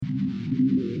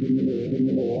Podcast.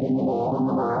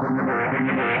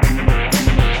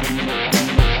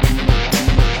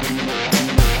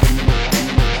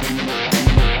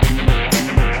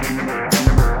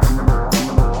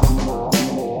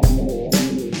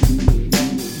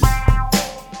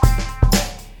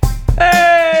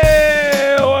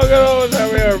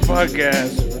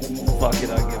 Fuck it,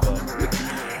 I give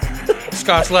up.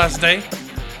 Scott's last day.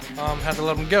 Had to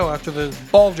let him go after the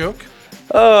ball joke.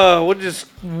 We'll just...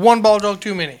 One ball joke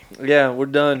too many. Yeah, we're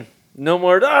done. No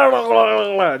more...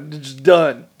 Just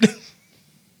done.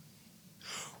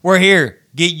 We're here.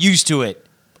 Get used to it.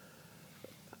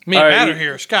 Me and Matt are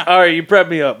here. Scott. All right, you prep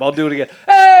me up. I'll do it again.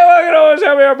 Hey, welcome to Always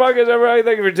Happy Hour Podcast, everybody.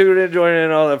 Thank you for tuning in, joining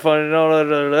in, all that fun and all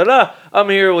that. I'm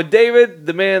here with David,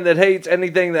 the man that hates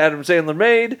anything that Adam Sandler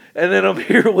made. And then I'm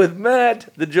here with Matt,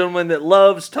 the gentleman that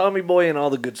loves Tommy Boy and all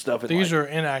the good stuff in These life. are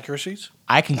inaccuracies.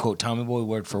 I can quote Tommy Boy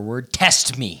word for word.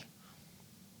 Test me.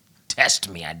 Test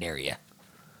me, I dare you.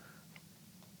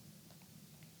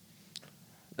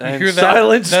 And you hear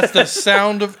silence. that? That's the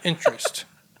sound of interest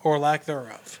or lack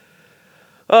thereof.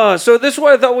 So this is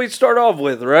what I thought we'd start off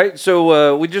with, right?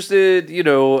 So we just did,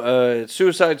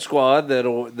 Suicide Squad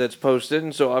that's posted,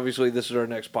 and so obviously this is our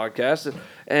next podcast.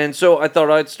 And so I thought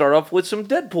I'd start off with some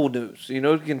Deadpool news,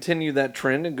 to continue that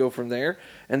trend and go from there.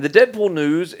 And the Deadpool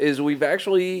news is we've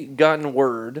actually gotten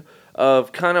word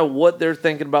of kind of what they're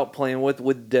thinking about playing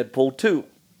with Deadpool 2,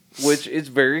 which is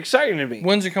very exciting to me.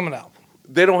 When's it coming out?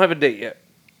 They don't have a date yet.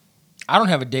 I don't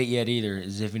have a date yet either,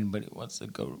 as if anybody wants to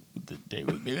go with the date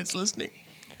with me that's listening.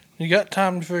 You got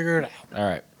time to figure it out. All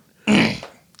right.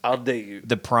 I'll date you.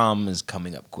 The prom is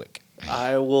coming up quick.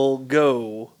 I will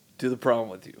go to the prom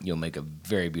with you. You'll make a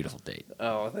very beautiful date.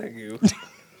 Oh, thank you.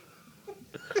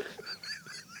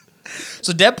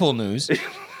 So Deadpool news.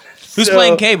 Who's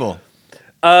playing Cable?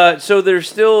 So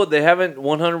they haven't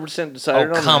 100% decided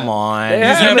on that. Oh, come on. They You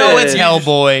haven't. know it's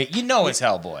Hellboy. You know it's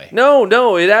Hellboy.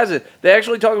 No, it hasn't. They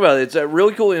actually talk about it. It's a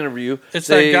really cool interview. It's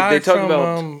they that guy talk from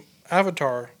about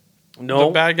Avatar. no.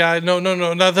 The bad guy. No,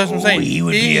 that's what I'm saying. He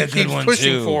would be a good keeps one,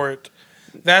 pushing too. for it.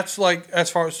 That's like,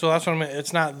 so that's what I mean.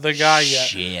 It's not the guy yet.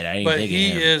 Shit, I didn't But think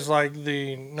he of him. is like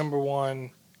the number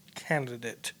one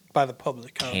candidate by the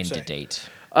public. Candidate.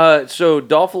 So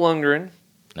Dolph Lundgren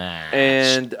Nah,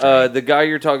 and straight. the guy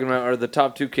you're talking about are the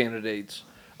top two candidates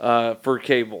for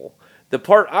Cable. The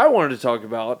part I wanted to talk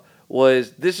about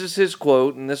was, this is his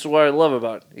quote, and this is what I love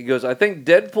about it. He goes, I think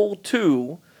Deadpool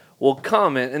 2 will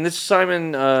comment, and this is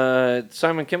Simon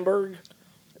Kinberg?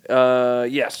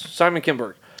 Yes, Simon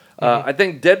Kinberg. I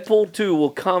think Deadpool 2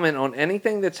 will comment on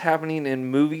anything that's happening in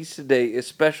movies today,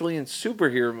 especially in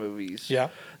superhero movies. Yeah.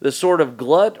 The sort of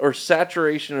glut or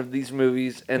saturation of these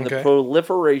movies and the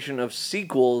proliferation of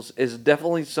sequels is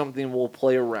definitely something we'll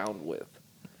play around with.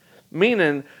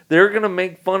 Meaning, they're going to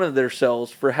make fun of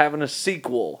themselves for having a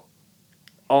sequel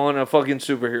on a fucking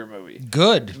superhero movie.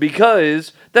 Good.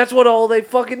 Because that's what all they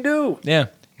fucking do. Yeah.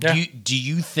 Yeah. Do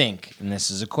you think, and this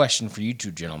is a question for you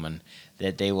two gentlemen,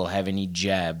 that they will have any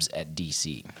jabs at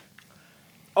DC?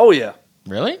 Oh, yeah.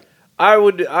 Really? I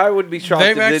would be shocked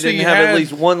if they didn't have at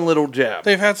least one little jab.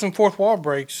 They've had some fourth wall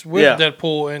breaks with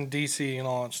Deadpool and DC and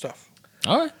all that stuff.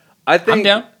 All right. I'm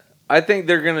down. I think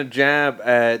they're going to jab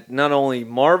at not only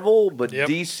Marvel, but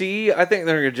DC. I think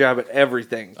they're going to jab at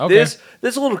everything. Okay.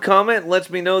 This little comment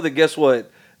lets me know that, guess what?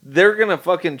 They're going to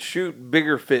fucking shoot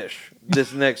bigger fish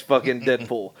this next fucking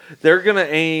Deadpool. They're going to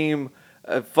aim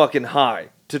fucking high.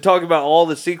 To talk about all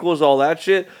the sequels, all that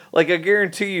shit, like, I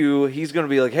guarantee you, he's going to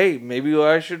be like, hey, maybe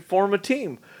I should form a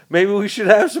team. Maybe we should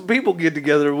have some people get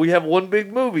together. We have one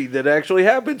big movie that actually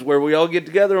happens where we all get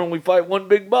together and we fight one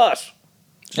big boss.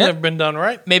 It's never been done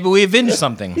right. Maybe we avenge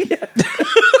something.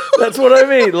 That's what I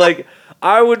mean. Like,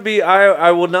 I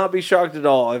will not be shocked at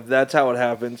all if that's how it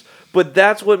happens. But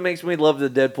that's what makes me love the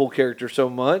Deadpool character so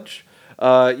much.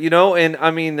 And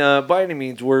I mean, by any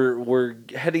means, we're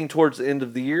heading towards the end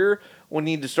of the year. We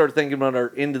need to start thinking about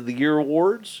our end of the year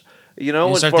awards. As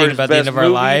start far thinking as about best the end of our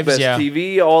movie, lives, best yeah.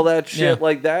 TV, all that shit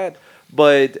like that.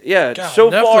 But yeah, God, so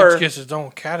Netflix far, gets its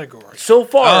own category. so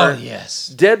far, Oh,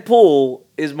 yes. Deadpool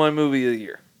is my movie of the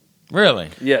year.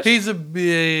 Really? Yes, He's a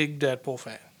big Deadpool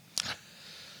fan.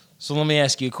 So let me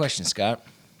ask you a question, Scott.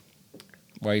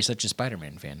 Why are you such a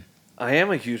Spider-Man fan? I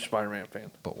am a huge Spider-Man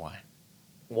fan. But why?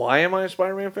 Why am I a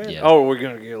Spider-Man fan? Yeah. Oh, we're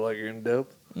gonna get like in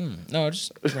depth. No,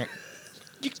 just...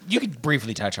 you could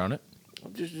briefly touch on it.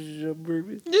 Just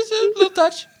briefly. Just a little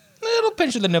touch. A little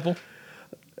pinch of the nipple.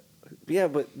 Yeah,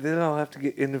 but then I'll have to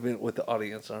get intimate with the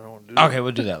audience. I don't want to do that. Okay,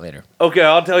 we'll do that later. Okay,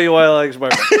 I'll tell you why I like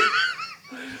Spider-Man.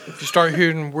 If you start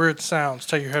hearing weird sounds,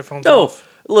 take your headphones No, off.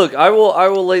 Look, I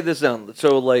will lay this down.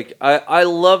 So, like, I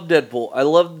love Deadpool. I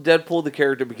love Deadpool, the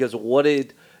character, because of what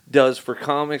it does for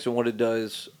comics and what it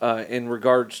does in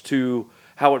regards to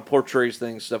how it portrays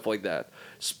things, stuff like that.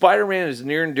 Spider-Man is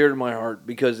near and dear to my heart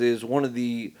because it is one of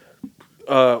the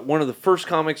first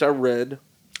comics I read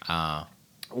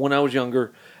when I was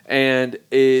younger. And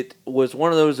it was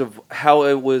one of those of how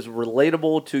it was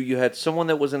relatable to, you had someone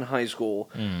that was in high school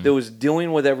that was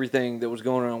dealing with everything that was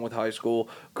going on with high school,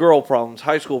 girl problems,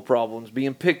 high school problems,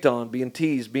 being picked on, being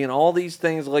teased, being all these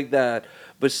things like that,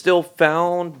 but still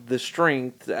found the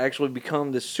strength to actually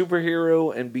become this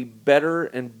superhero and be better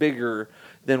and bigger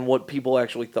than what people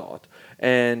actually thought.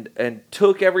 And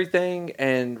took everything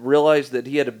and realized that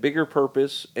he had a bigger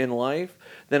purpose in life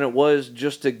than it was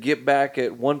just to get back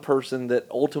at one person that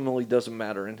ultimately doesn't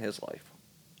matter in his life.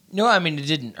 No, I mean, it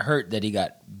didn't hurt that he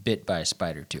got bit by a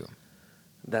spider, too.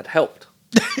 That helped.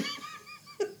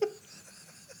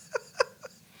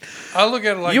 I look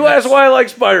at it like you this. ask why I like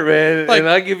Spider-Man, Like- and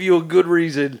I give you a good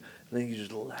reason, and then you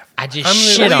just laugh. I just I mean,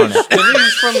 shit on it. At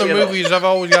least from the Shit on movies, I've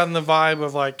always gotten the vibe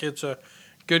of like it's a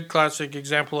good classic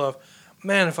example of,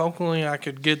 man, if only I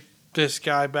could get this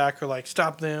guy back or like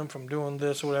stop them from doing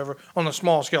this or whatever on a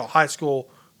small scale, high school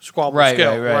squabble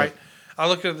scale, right? I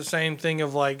look at the same thing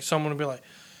of like someone would be like,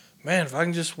 man, if I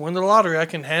can just win the lottery, I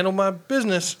can handle my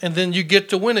business, and then you get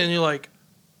to win it, and you're like,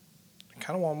 I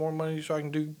kind of want more money so I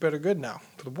can do better good now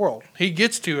for the world. He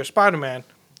gets to a Spider-Man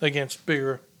against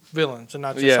bigger villains and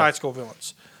not just high school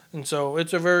villains, and so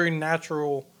it's a very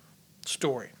natural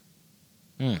story.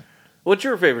 What's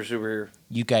your favorite superhero?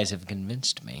 You guys have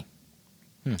convinced me.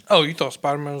 Oh, you thought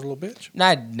Spider-Man was a little bitch? No,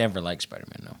 I'd never liked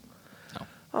Spider-Man, no.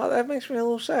 Oh, that makes me a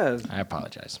little sad. I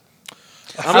apologize.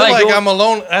 I feel like I'm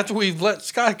alone after we've let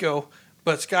Scott go,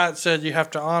 but Scott said you have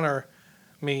to honor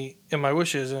me and my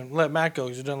wishes and let Matt go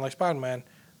because he doesn't like Spider-Man.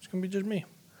 It's going to be just me.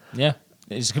 Yeah.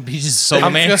 It's going to be just Solo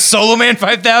Man. Solo Man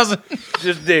 5000.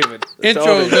 Just David. That's all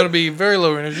Intro it is is. going to be very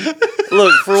low energy.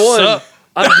 Look, for one, Sup?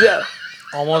 I'm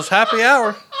Almost happy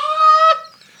hour.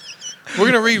 We're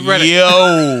going to read Reddit.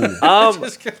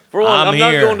 Yo. for one, I'm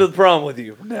not here. going to the prom with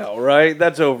you now, right?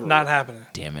 That's over. Not happening.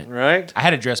 Damn it. Right? I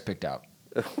had a dress picked out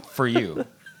for you.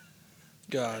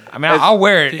 God. I mean, I'll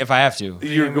wear it if I have to.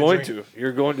 You're imagery. going to.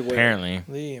 You're going to wear it. Apparently.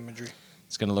 The imagery.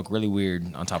 It's going to look really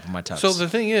weird on top of my tux. So the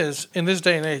thing is, in this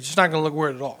day and age, it's not going to look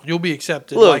weird at all. You'll be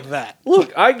accepted Look, like that. Look,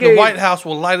 The White House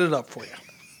will light it up for you.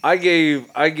 I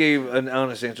gave an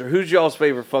honest answer. Who's y'all's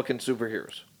favorite fucking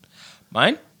superheroes?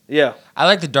 Mine? Yeah. I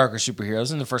like the darker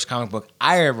superheroes. And the first comic book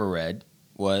I ever read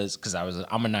was, because I'm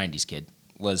a 90s kid,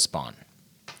 was Spawn.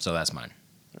 So that's mine.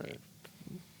 Right.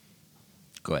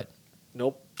 Go ahead.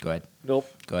 Nope. Go ahead. Nope.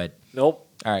 Go ahead. Nope.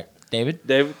 All right. David?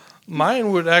 David?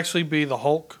 Mine would actually be the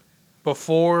Hulk.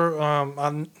 Before,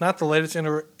 not the latest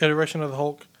iteration of the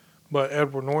Hulk, but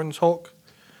Edward Norton's Hulk.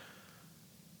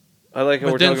 I like how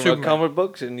But we're then talking Superman. about comic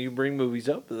books and you bring movies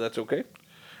up, but that's okay.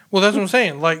 Well, that's what I'm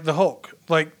saying. Like the Hulk.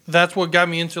 Like that's what got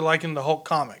me into liking the Hulk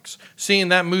comics. Seeing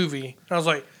that movie, I was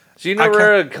like, So you never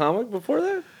read a comic before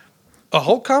that? a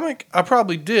Hulk comic? I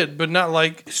probably did, but not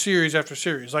like series after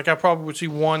series. Like I probably would see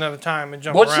one at a time and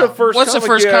jump What's around. the first What's the comic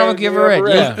first comic you ever read?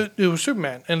 Yeah. It was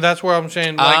Superman, and that's where I'm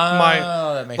saying like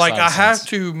that makes like a lot I of have sense.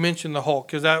 to mention the Hulk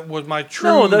because that was my true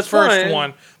No, that's first fine.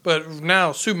 one. But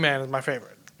now Superman is my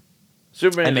favorite.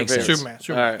 Superman. That makes sense. Superman.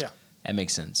 All right. Yeah. That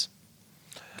makes sense.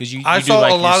 Because you I do saw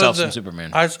like a lot yourself of the some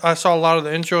Superman. I saw a lot of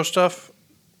the intro stuff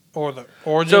or the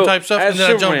origin type stuff, as and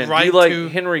then Superman, I jumped right do you like to.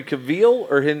 Henry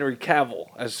Cavill or Henry Cavill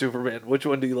as Superman? Which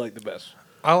one do you like the best?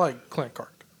 I like Clint Klark.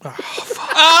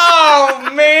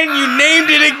 Oh, man, you named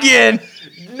it again.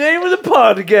 Name of the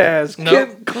podcast: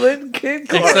 Nope. Clint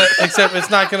Klark. Except it's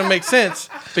not going to make sense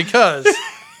because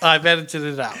I've edited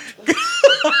it out.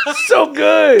 So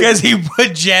good. Because he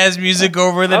put jazz music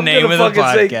over the I'm name gonna of the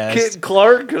fucking say podcast. Kit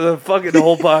Clark or the fucking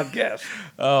whole podcast.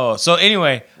 Oh, so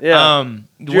anyway. Yeah.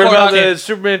 Do you what hear about about the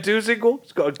Superman 2 sequel?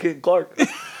 It's called Kit Clark.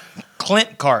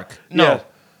 Clint Klark? No. Yeah.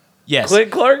 Yes.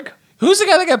 Clint Clark? Who's the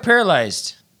guy that got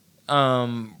paralyzed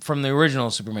from the original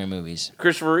Superman movies?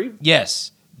 Christopher Reeve?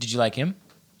 Yes. Did you like him?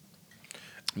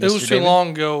 It was Mr. too David? long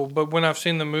ago, but when I've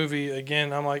seen the movie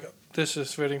again, I'm like, this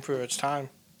is fitting for its time.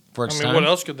 For its I mean, time? what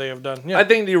else could they have done? Yeah, I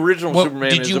think the original Well,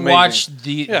 Superman did is you amazing. watch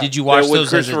Yeah. Did you watch Yeah, with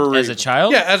those as Christopher a Reeve.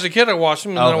 child? yeah. As a kid, I watched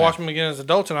them, and then I Okay. watched them again as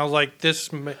adults, and I was like, this.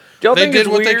 Do y'all They think did it's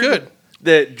what they weird could.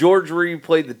 that George Reeve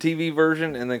played the TV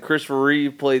version and then Christopher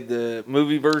Reeve played the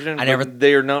movie version? But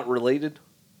they are not related.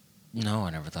 No, I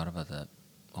never thought about that.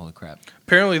 Holy crap!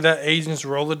 Apparently, that agent's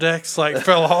Rolodex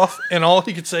fell off, and all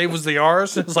he could say was the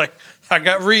R's. It's like, I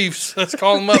got Reeves. Let's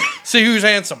call him up. See who's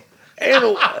handsome.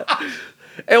 And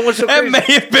And what's so That crazy?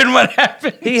 may have been what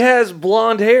happened. He has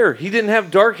blonde hair. He didn't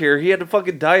have dark hair. He had to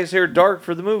fucking dye his hair dark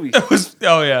for the movie.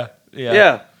 Oh yeah.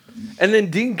 Yeah. And then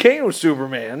Dean Cain was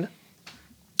Superman.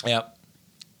 Yep.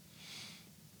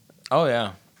 Oh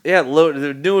yeah. Yeah,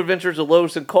 the New Adventures of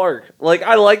Lois and Clark. Like,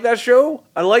 I like that show.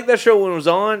 I like that show when it was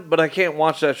on, but I can't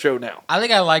watch that show now. I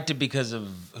think I liked it because of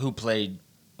who played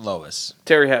Lois.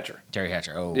 Terry Hatcher. Terry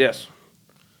Hatcher. Oh. Yes.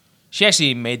 She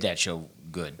actually made that show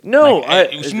good. No,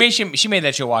 Like, she made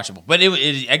that show watchable, but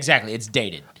exactly it's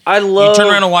dated. I love. You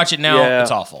turn around and watch it now, it's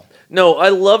awful. No, I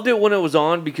loved it when it was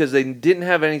on because they didn't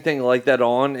have anything like that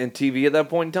on in TV at that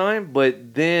point in time.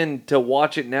 But then to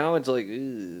watch it now, it's like,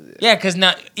 ugh. Yeah, because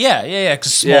now,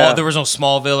 because there was no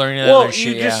Smallville or any of that Well, other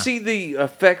shit. you just see the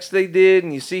effects they did,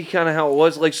 and you see kind of how it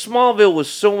was. Like Smallville was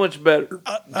so much better.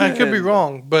 I could be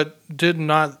wrong, but didn't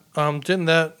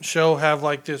that show have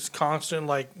like this constant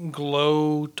like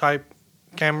glow type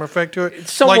camera effect to it?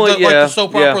 It's somewhat, like the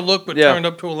soap opera yeah, look, but yeah. turned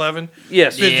up to 11.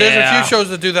 Yes. There's a few shows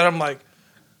that do that. I'm like,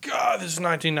 God, this is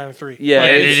 1993. Yeah, Like,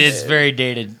 it is very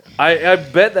dated. I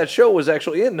bet that show was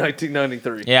actually in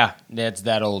 1993. Yeah, that's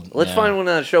that old. Let's find when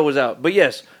that show was out. But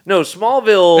yes, no,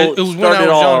 Smallville. It was when I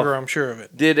was younger. I'm sure of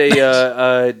it. Did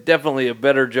a definitely a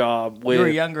better job with. You were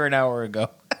younger an hour ago.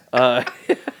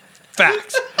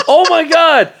 Facts. Oh my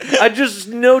God! I just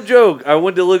no joke. I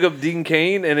went to look up Dean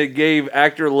Cain, and it gave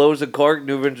actor Lois and Clark,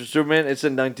 New Adventures of Superman. It's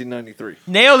in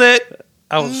 1993. Nailed it.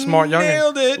 I was a smart youngin.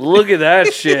 Nailed it. Look at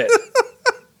that shit.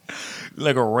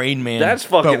 Like a Rain Man. That's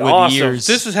fucking but with awesome. Years.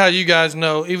 This is how you guys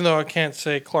know, even though I can't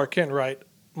say Clark Kent right,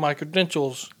 my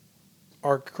credentials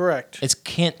are correct. It's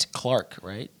Kent Clark,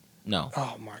 right? No.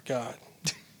 Oh my God.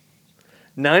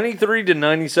 93 to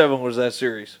 97 was that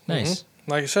series. Nice.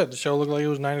 Like I said, the show looked like it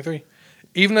was 93.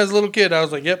 Even as a little kid, I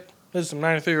was like, yep, this is some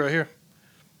 93 right here.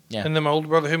 Yeah. And then my older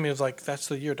brother hit me and was like, that's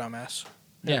the year, dumbass.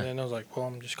 Yeah. And then I was like, well,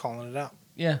 I'm just calling it out.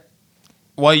 Yeah.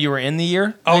 While you were in the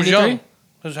year? I was 93? young.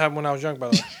 This happened when I was young, by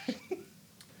the way.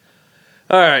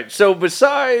 All right. So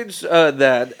besides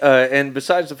that, and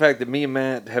besides the fact that me and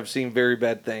Matt have seen Very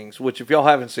Bad Things, which if y'all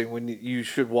haven't seen, you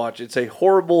should watch. It's a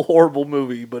horrible, horrible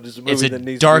movie, but it's a movie that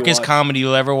needs darkest to be watched. comedy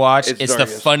you'll ever watch. It's the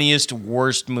darkest. funniest,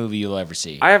 worst movie you'll ever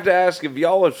see. I have to ask if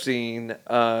y'all have seen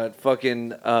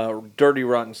fucking Dirty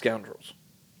Rotten Scoundrels.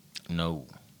 No.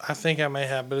 I think I may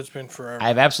have, but it's been forever.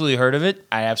 I've absolutely heard of it.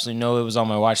 I absolutely know it was on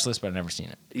my watch list, but I've never seen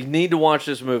it. You need to watch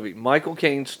this movie. Michael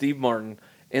Caine, Steve Martin,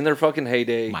 in their fucking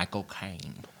heyday. Michael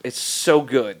Caine. It's so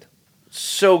good.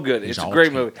 So good. He's It's a all great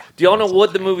Caine. movie. Do y'all know Michael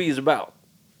what the Caine. movie is about?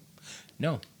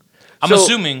 No. I'm So-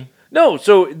 assuming. No,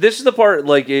 so this is the part,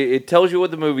 like, it tells you what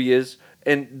the movie is,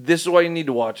 and this is why you need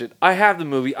to watch it. I have the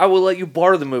movie. I will let you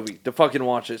borrow the movie to fucking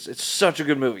watch this. It's such a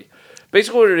good movie.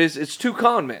 Basically what it is, it's two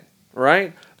con men,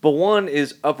 right? But one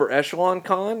is upper echelon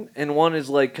con, and one is,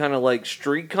 like, kind of like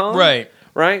street con. Right.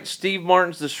 Right? Steve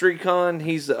Martin's the street con,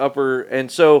 he's the upper, and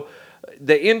so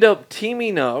they end up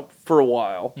teaming up for a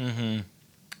while. Mm-hmm.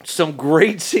 Some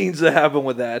great scenes that happen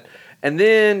with that. And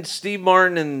then Steve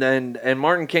Martin and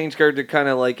Martin Kane's character kind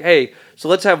of like, hey, so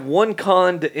let's have one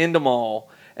con to end them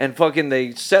all. And fucking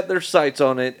they set their sights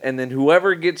on it. And then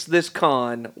whoever gets this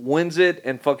con wins it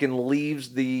and fucking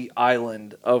leaves the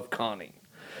island of conning.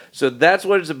 So that's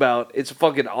what it's about. It's a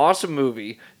fucking awesome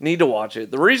movie. Need to watch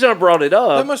it. The reason I brought it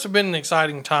up... That must have been an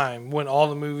exciting time when all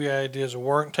the movie ideas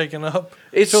weren't taken up.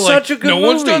 It's So, such a good movie. No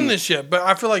one's done this yet, but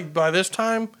I feel like by this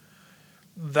time,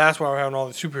 that's why we're having all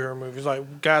the superhero movies.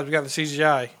 Like, guys, we got the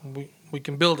CGI. We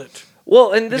can build it.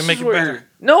 Well, and this can make is it where... better.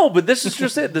 No, but this is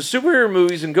just it. The superhero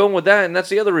movies and going with that, and that's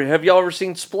the other... Have y'all ever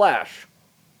seen Splash?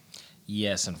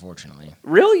 Yes, unfortunately.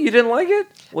 Really? You didn't like it?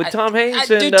 With Tom Hanks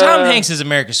and... Dude, Tom Hanks is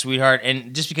America's sweetheart,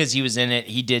 and just because he was in it,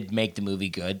 he did make the movie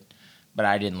good, but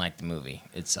I didn't like the movie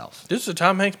itself. This is a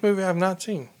Tom Hanks movie I've not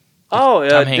seen. Oh,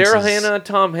 Tom Hanks Daryl is Hannah,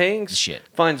 Tom Hanks shit.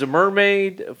 finds a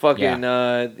mermaid, fucking,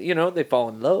 they fall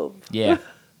in love. Yeah.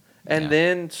 And Yeah.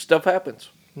 then stuff happens.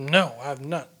 No, I've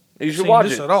not You should seen watch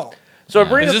this it. at all. So I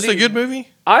bring Is up this a good movie?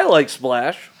 I like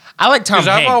Splash. I like Tom Because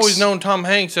Hanks. I've always known Tom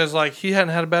Hanks as like he hadn't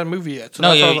had a bad movie yet. So No,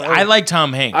 that's why yeah, was I like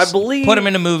Tom Hanks. I believe- Put him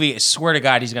in a movie. I swear to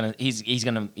God, he's gonna make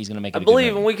it. I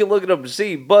believe, and we can look it up to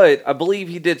see, but I believe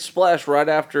he did Splash right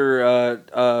after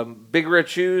Big Red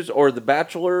Shoes or The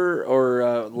Bachelor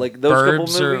or like those Burbs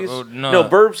couple or- movies. or no.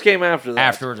 Burbs came after that.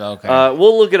 Afterwards, okay.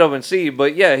 We'll look it up and see,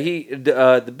 but yeah,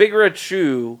 the Big Red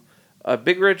Shoe,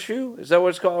 Big Red Shoe, is that what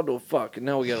it's called? Oh fuck!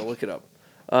 Now we gotta look it up.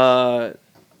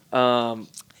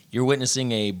 You're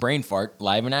witnessing a brain fart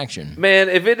live in action. Man,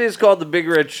 if it is called the Big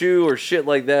Red Shoe or shit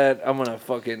like that, I'm gonna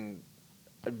fucking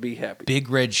be happy. Big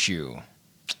Red Shoe.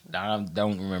 I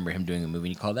don't remember him doing a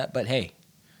movie called that, but hey,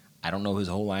 I don't know his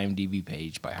whole IMDb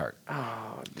page by heart.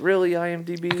 Oh, really,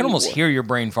 IMDb? I can almost hear your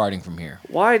brain farting from here.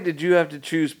 Why did you have to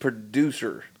choose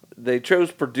producer? They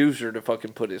chose producer to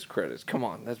fucking put his credits. Come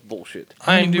on, that's bullshit.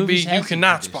 IMDb, you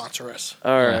cannot sponsor us.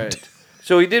 All right.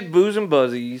 So he did Booze and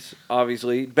Buzzies,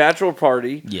 obviously. Bachelor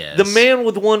Party. Yes. The Man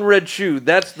with One Red Shoe.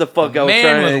 That's the fuck I was Man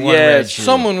trying with to... One Red Shoe.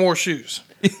 Someone wore shoes.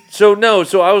 So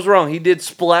I was wrong. He did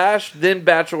Splash, then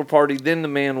Bachelor Party, then The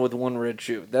Man with One Red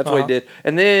Shoe. That's what he did.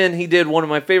 And then he did one of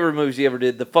my favorite movies he ever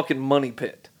did, the fucking Money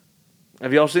Pit.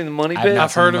 Have y'all seen The Money Pit?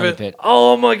 I've heard of it. Pit.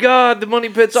 Oh my God, The Money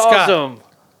Pit's Scott, awesome.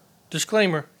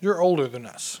 Disclaimer, you're older than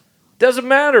us. Doesn't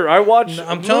matter. I watch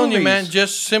I'm telling you, movies. man,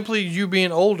 just simply you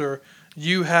being older,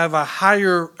 you have a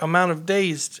higher amount of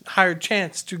days, higher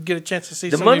chance to get a chance to see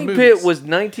The some Money of these movies. Pit was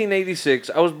 1986.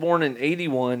 I was born in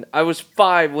 81. I was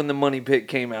 5 when The Money Pit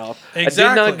came out. Exactly.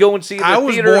 I did not go and see it in I the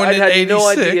was theater. born I in had no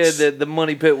 86. idea that The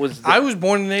Money Pit was... I was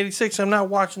born in 86. I'm not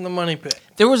watching The Money Pit.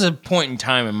 There was a point in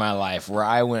time in my life where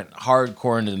I went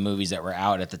hardcore into the movies that were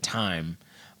out at the time,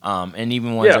 and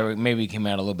even ones that maybe came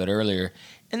out a little bit earlier.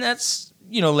 And that's,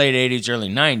 late 80s, early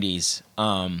 90s.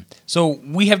 So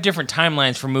we have different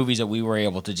timelines for movies that we were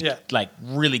able to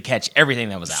really catch everything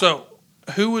that was out. So,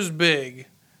 who was big?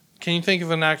 Can you think of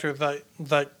an actor that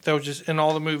was just in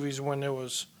all the movies when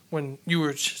you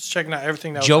were checking out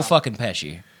everything that was Joe out? fucking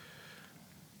Pesci.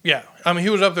 Yeah, I mean he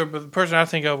was up there, but the person I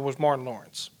think of was Martin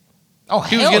Lawrence. Oh,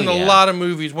 He was getting a lot of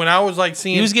movies when I was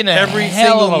seeing. He was getting every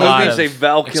hell single of a movie. lot of say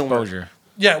Val Kilmer. exposure.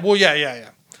 Yeah, well, yeah.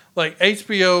 Like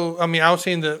HBO. I mean, I was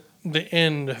seeing the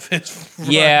end of his. Run.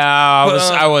 Yeah,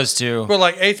 I was too.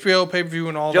 But HBO pay per view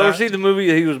and all Did you that. ever see the movie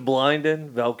that he was blind in,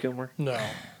 Val Kilmer? No,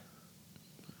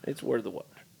 It's worth the watch.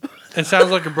 it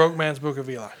sounds like a broke man's Book of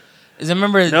Eli. Is I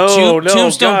remember No,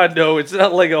 Tombstone? God, no. It's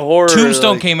not like a horror.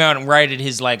 Tombstone came out and right at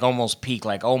his almost peak.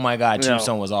 Oh my God, No.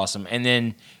 Tombstone was awesome. And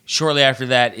then shortly after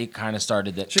that, it kind of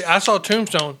started that. See, I saw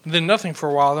Tombstone, then nothing for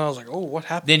a while. Then I was like, oh, what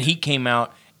happened? Then he came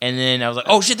out, and then I was like,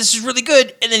 oh shit, this is really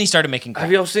good. And then he started making crap.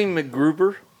 Have y'all seen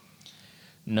MacGruber?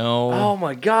 No. Oh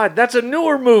my God, that's a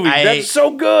newer movie. I- That's so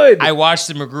good. I watched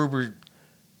the MacGruber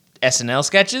SNL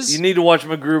sketches. You need to watch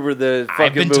MacGruber, the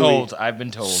fucking movie. I've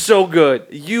been told. So good.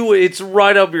 It's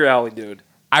right up your alley, dude.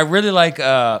 I really like,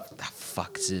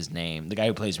 fuck's his name? The guy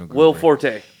who plays MacGruber. Will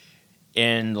Forte.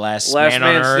 In Last Last Man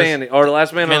Man on Earth. Standing. Or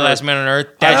Last Man on Earth. Last Man on Earth.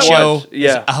 I That show watched,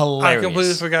 yeah. is hilarious. I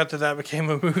completely forgot that became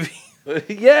a movie.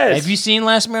 Yes. Have you seen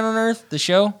Last Man on Earth, the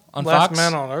show on Last Fox?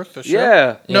 Man on Earth, the show?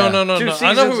 Yeah. No. Yeah. 2 I know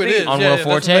seasons who it deep. is. On Yeah, Will that's the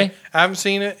Forte? thing. I haven't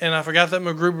seen it, and I forgot that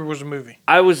MacGruber was a movie.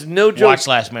 I was no joke Watch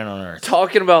Last Man on Earth.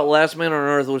 talking about Last Man on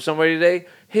Earth with somebody today.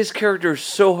 His character is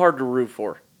so hard to root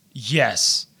for.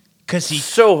 Yes, because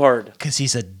So hard.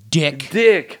 he's a dick.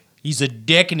 Dick. He's a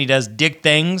dick and he does dick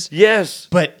things, Yes.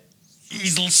 but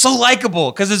he's so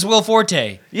likable because it's Will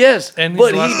Forte. Yes. And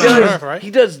but he's he Last Man on does, Earth, right? he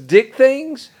does dick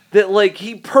things that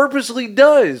he purposely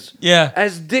does. Yeah.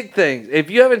 As dick things. If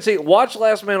you haven't seen, watch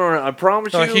Last Man on Earth. I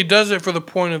promise you. He does it for the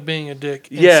point of being a dick,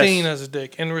 and Yes. seen as a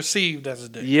dick, and received as a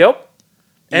dick. Yep.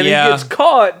 And Yeah. he gets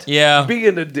caught Yeah.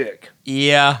 being a dick.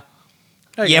 Yeah.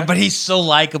 There you Yeah, go. but he's so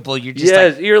likable. You're just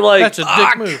Yes, you're like, That's a "Fuck."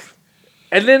 dick move.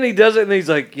 And then he does it, and he's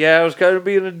like, "Yeah, I was kind of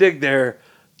being a dick there.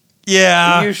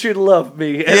 yeah. You should love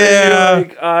me." And Yeah. then you're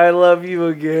like, "I love you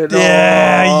again."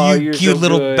 Yeah, Aw, you you're cute so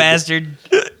little good. bastard.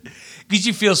 Because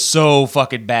you feel so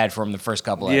fucking bad for him the first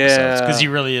couple episodes. Yeah. Because he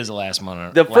really is the last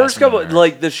one. The first couple,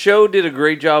 the show did a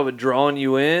great job at drawing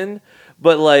you in,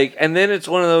 but and then it's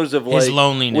one of those of His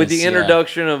loneliness, with the yeah.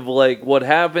 introduction of what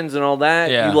happens and all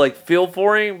that. Yeah. You feel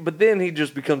for him, but then he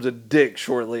just becomes a dick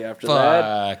shortly after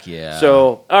that. Fuck yeah.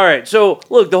 So, all right. So,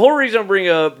 look, the whole reason I'm bringing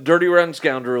up Dirty Rotten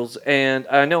Scoundrels, and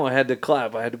I know I had to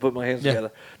clap. I had to put my hands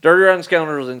together. Dirty Rotten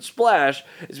Scoundrels and Splash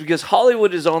is because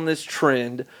Hollywood is on this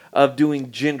trend of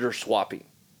doing gender swapping.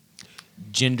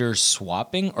 Gender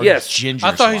swapping? Or Yes. ginger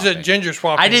I thought he swapping? said ginger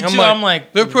swapping. I did too. I'm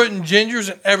like, they're putting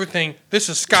gingers in everything. This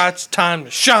is Scott's time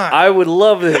to shine. I would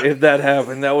love it if that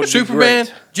happened. That would Superman,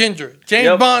 be great. ginger. James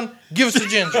Yep. Bond, give us a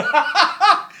ginger.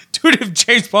 dude, if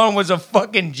James Bond was a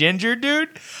fucking ginger, dude,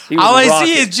 He would all I rock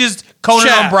see it. is just Conan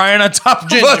Shaft. O'Brien on top of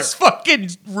Ginger. a fucking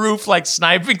roof,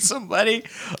 sniping somebody.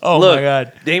 Oh Look, my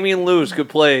god. Damian Lewis could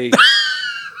play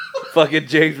fucking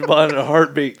James Bond in a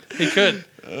heartbeat. He could.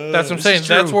 That's what I'm this saying. is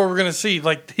That's true. what we're gonna see.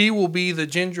 He will be the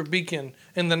ginger beacon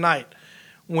in the night.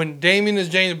 When Damien is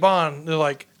James Bond, they're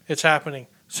like, it's happening.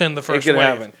 Send the first could wave.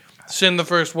 happen. Send the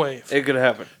first wave. It could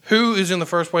happen. Who is in the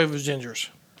first wave of gingers?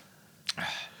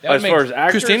 As far as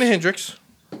actors? Christina Hendricks.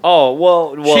 Oh,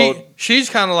 well,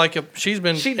 She's kind of like she's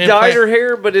been. She dyed her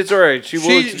hair, but it's all right. She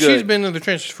looks good. She's been in the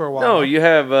trenches for a while. No, you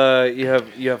have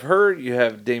her. You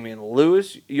have Damian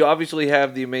Lewis. You obviously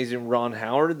have the amazing Ron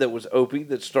Howard that was Opie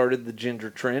that started the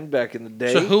ginger trend back in the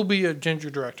day. So he'll be a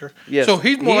ginger director. Yes. So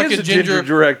he's more like a ginger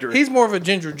director. He's more of a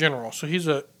ginger general. So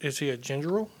is he a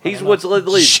gingeral? He's what's led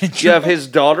the lead. You have his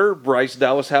daughter Bryce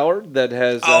Dallas Howard that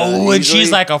has. And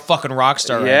she's like a fucking rock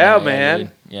star. Yeah, right now, man.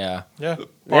 Dude. Yeah.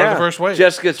 Part of the first wave.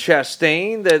 Jessica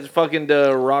Chastain that fucking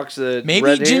rocks the Maybe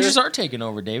red gingers hair. are taking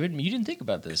over, David. You didn't think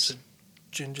about this.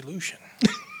 Gingerlution.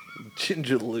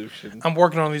 Gingerlution. I'm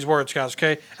working on these words, guys,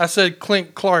 okay? I said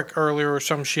Clint Klark earlier or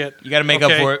some shit. You got to make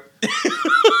up for it.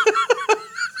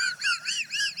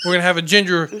 We're going to have a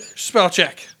ginger spell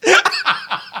check.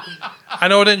 I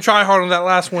know I didn't try hard on that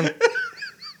last one.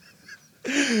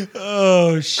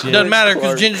 Oh, shit. It doesn't matter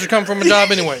because gingers come from a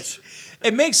job anyways.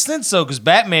 It makes sense, though, because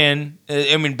Batman,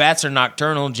 bats are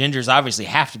nocturnal. Gingers obviously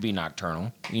have to be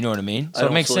nocturnal. You know what I mean? So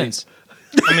it makes sense.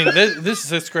 I mean, this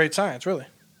is 6th grade science, really.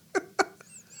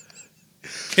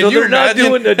 So they're not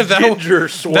doing a ginger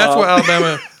swap. That's what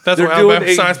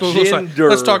Alabama science books looks like.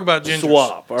 Let's talk about gingers.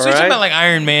 Swap, all so right? you're talking about like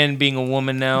Iron Man being a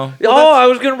woman now? I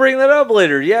was going to bring that up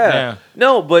later. Yeah.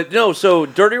 No. So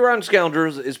Dirty Rotten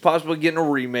Scoundrels is possibly getting a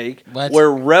remake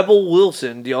where Rebel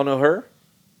Wilson, do y'all know her?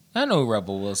 I know who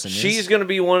Rebel Wilson is. She's going to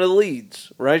be one of the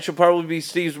leads, right? She'll probably be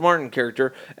Steve Martin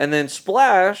character. And then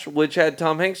Splash, which had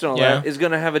Tom Hanks and all that, is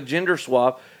going to have a gender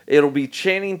swap. It'll be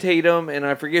Channing Tatum, and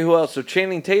I forget who else. So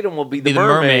Channing Tatum will be the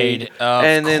mermaid.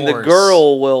 And then the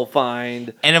girl will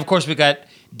find... And, of course, we got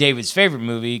David's favorite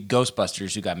movie,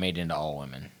 Ghostbusters, who got made into all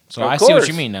women. So I see what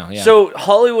you mean now. Yeah. So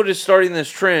Hollywood is starting this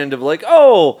trend of like,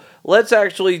 let's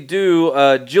actually do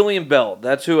Jillian Bell.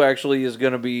 That's who actually is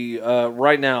going to be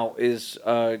right now.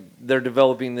 They're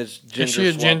developing this gender. Is she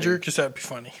a swapping. ginger? Because that'd be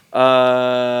funny.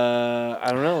 I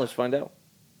don't know. Let's find out.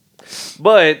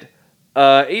 But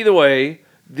either way,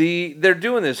 they're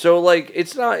doing this. So like,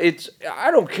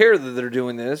 I don't care that they're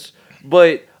doing this,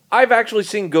 but I've actually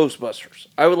seen Ghostbusters.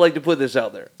 I would like to put this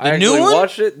out there. I new one?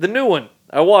 watched it. The new one.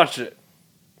 I watched it.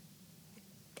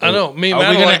 I know. Me and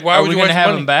Matt are like, why would you going to have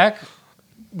money? him back?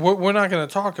 We're not going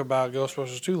to talk about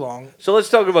Ghostbusters too long. So let's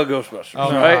talk about Ghostbusters.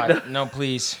 Oh, right? God. No,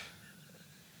 please.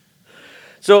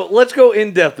 So let's go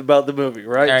in depth about the movie,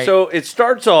 right? All right. So it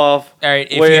starts off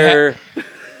if where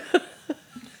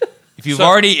you've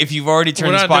already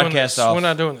turned this podcast off, we're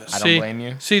not doing this. I don't blame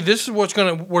you. See, this is what it's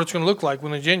gonna look like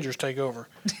when the gingers take over.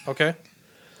 Okay.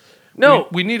 no,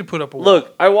 we need to put up a wall.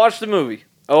 Look, I watched the movie.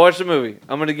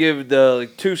 I'm gonna give the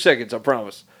 2 seconds. I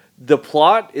promise. The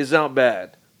plot is not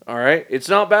bad. All right, it's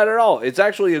not bad at all. It's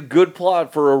actually a good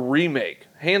plot for a remake,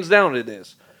 hands down. It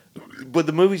is, but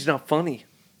the movie's not funny.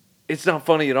 It's not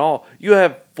funny at all. You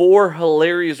have 4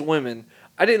 hilarious women.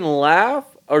 I didn't laugh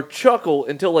or chuckle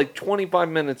until like 25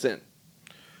 minutes in.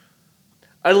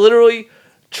 I literally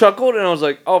chuckled and I was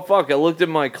like, oh, fuck. I looked at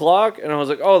my clock and I was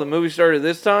like, oh, the movie started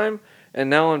this time and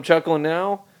now I'm chuckling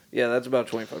now. Yeah, that's about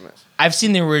 25 minutes. I've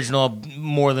seen the original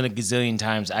more than a gazillion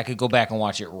times. I could go back and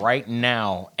watch it right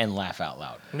now and laugh out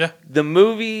loud. Yeah. The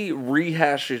movie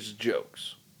rehashes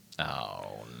jokes.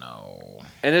 Oh, no.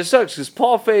 And it sucks because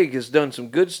Paul Feig has done some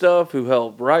good stuff, who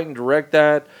helped write and direct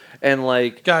that. And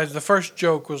like... Guys, the first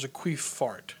joke was a queef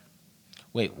fart.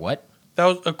 Wait, what? That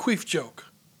was a queef joke.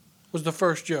 Was the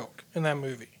first joke in that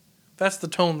movie. That's the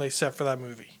tone they set for that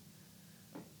movie.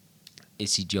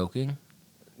 Is he joking?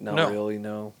 No, really,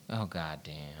 no. Oh,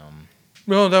 goddamn.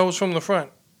 No, that was from the front.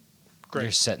 Great.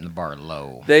 You're setting the bar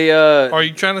low. They Are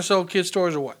you trying to sell kids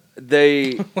toys or what?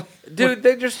 Dude,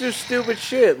 they just do stupid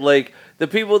shit. Like, the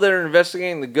people that are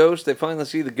investigating the ghost, they finally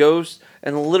see the ghost,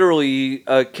 and literally,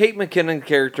 Kate McKinnon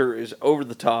character is over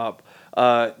the top.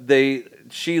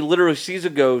 She literally sees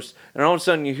a ghost, and all of a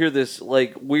sudden you hear this,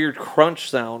 like, weird crunch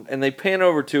sound, and they pan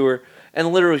over to her,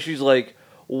 and literally she's like,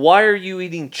 why are you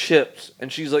eating chips? And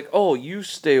she's like, oh, you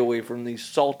stay away from these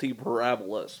salty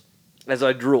parabolas. As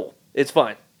I drool. It's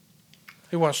fine.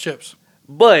 He wants chips.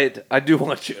 But I do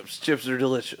want chips. Chips are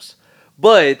delicious.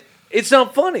 But it's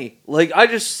not funny. Like, I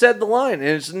just said the line, and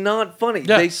it's not funny.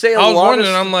 Yeah, They say a I was lot wondering,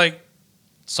 of... I'm like,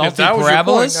 Salty if that was your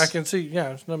parabolas? point, I can see.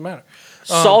 Yeah, it doesn't matter.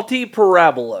 Salty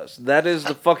parabolas. That is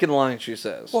the fucking line she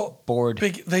says. Well, bored.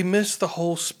 They missed the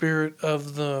whole spirit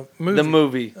of the movie. The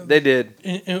movie. They did.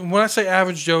 And when I say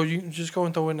average Joe, you can just go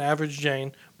and throw in average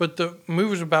Jane. But the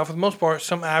movie's about, for the most part,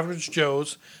 some average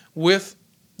Joes with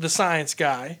the science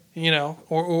guy,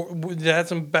 or they had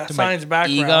some science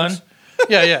backgrounds.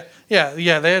 Egon?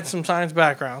 Yeah. They had some science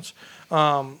backgrounds.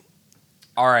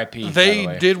 R.I.P.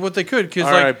 They did what they could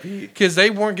R.I.P. because they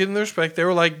weren't getting the respect. They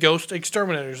were like ghost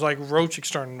exterminators, like roach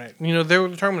exterminator. They were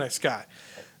the Terminex guy,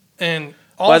 and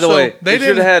By the way, they should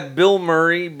didn't have had Bill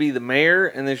Murray be the mayor,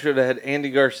 and they should have had Andy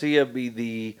Garcia be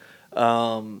the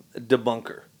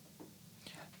debunker.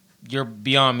 You're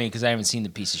beyond me because I haven't seen the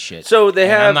piece of shit. So they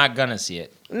have. I'm not gonna see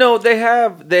it. No, they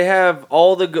have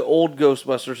all the old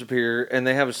Ghostbusters appear, and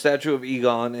they have a statue of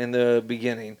Egon in the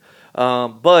beginning.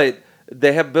 But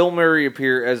they have Bill Murray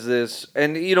appear as this,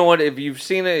 and you know what? If you've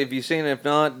seen it, if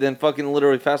not, then fucking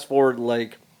literally fast forward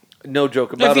like no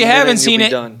joke about it. If you haven't seen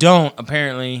it, don't.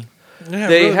 Apparently, yeah,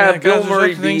 they have Bill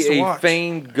Murray be a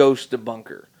famed ghost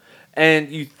debunker, and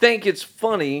you think it's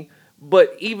funny,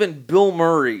 but even Bill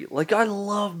Murray, like I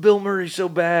love Bill Murray so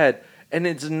bad, and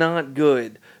it's not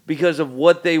good because of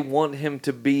what they want him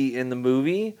to be in the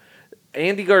movie.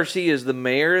 Andy Garcia is the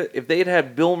mayor. If they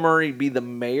had Bill Murray be the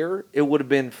mayor, it would have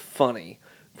been funny.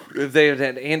 If they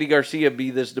had Andy Garcia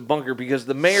be this debunker, because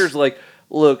the mayor's like,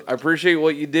 look, I appreciate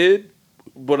what you did,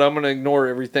 but I'm going to ignore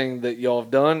everything that y'all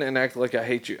have done and act like I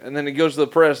hate you. And then he goes to the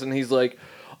press and he's like,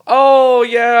 oh,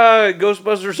 yeah,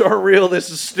 Ghostbusters aren't real. This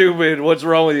is stupid. What's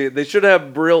wrong with you? They should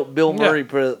have Bill Murray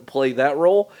play that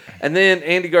role. And then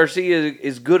Andy Garcia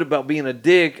is good about being a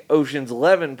dick, Ocean's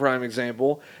 11 prime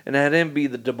example, and had him be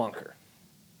the debunker.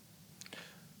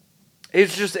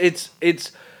 It's just,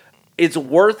 it's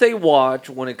worth a watch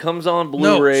when it comes on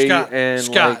Blu-ray.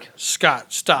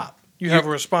 Scott, stop. You have a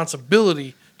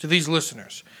responsibility to these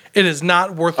listeners. It is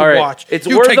not worth a watch. It's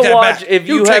worth a watch if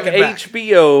you have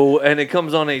HBO and it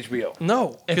comes on HBO.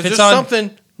 No, because there's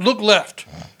something. Look left,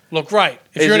 look right.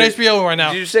 If you're on HBO right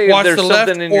now, did you say watch there's the left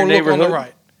something in or your look neighborhood? on the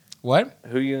right. What?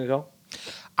 Who are you gonna go?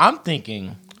 I'm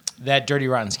thinking that Dirty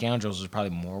Rotten Scoundrels is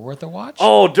probably more worth a watch.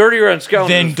 Oh, Dirty Rotten Scoundrels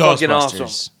than is fucking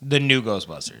awesome. The new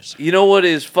Ghostbusters. You know what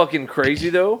is fucking crazy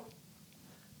though?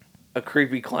 A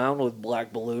creepy clown with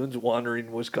black balloons wandering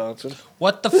in Wisconsin.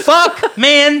 What the fuck,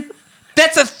 man?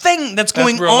 That's a thing that's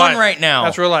going on right now.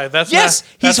 That's real life.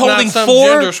 He's holding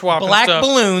 4 black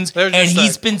balloons, and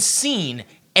he's been seen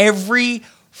every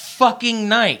fucking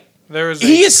night.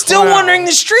 He is still wandering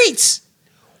the streets.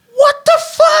 What the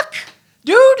fuck,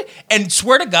 dude? And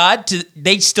swear to God,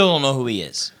 they still don't know who he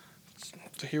is. It's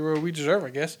the hero we deserve, I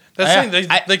guess. That's the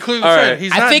thing. They clearly said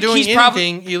he's not doing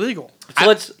anything illegal.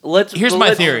 So here's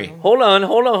my theory. Hold on.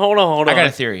 I got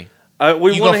a theory.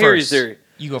 We want to hear your theory.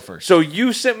 You go first. So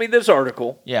you sent me this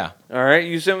article. Yeah. All right.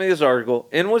 You sent me this article.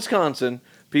 In Wisconsin,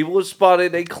 people have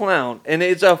spotted a clown, and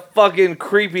it's a fucking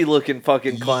creepy looking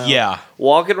fucking clown. Yeah.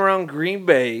 Walking around Green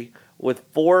Bay with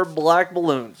 4 black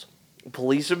balloons.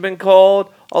 Police have been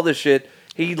called. All this shit.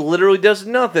 He literally does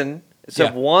nothing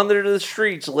except wander to the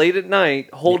streets late at night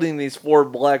holding these 4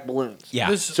 black balloons.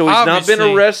 Yeah. So he's not been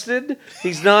arrested.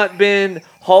 He's not been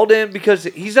hauled in because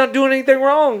he's not doing anything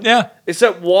wrong. Yeah.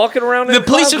 Except walking around in the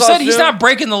police have said he's not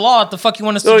breaking the law. What the fuck you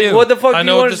want us to do? What the fuck do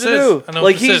you want us to do?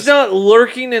 Like, he's not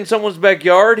lurking in someone's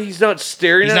backyard. He's not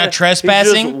staring at it. He's not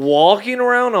trespassing. He's just walking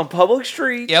around on public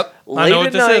streets. Yep. I know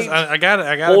what this is. I got it.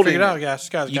 I got to figure it out, guys.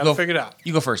 Got to figure it out.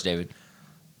 You go first, David.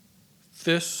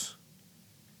 This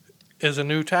is a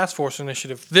new task force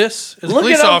initiative. This is a Look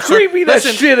police at how officer. creepy that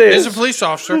shit is. This is a police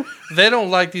officer. They don't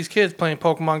like these kids playing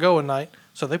Pokemon Go at night,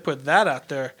 so they put that out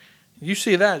there. You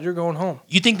see that, you're going home.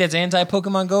 You think that's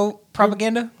anti-Pokemon Go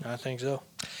propaganda? I think so.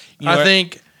 You know I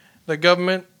think the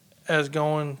government is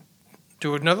going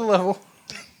to another level.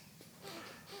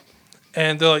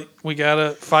 And they're like, we got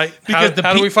to fight.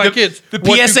 How do we fight kids? The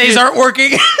PSAs aren't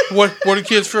working. What do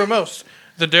kids fear most?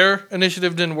 The DARE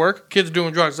initiative didn't work. Kids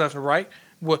doing drugs left and right.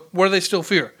 What do they still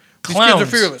fear? These Clowns. kids are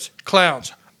fearless.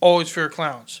 Clowns. Always fear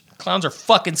clowns. Clowns are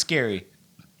fucking scary.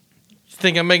 You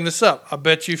think I'm making this up? I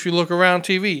bet you if you look around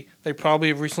TV, they probably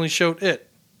have recently showed it.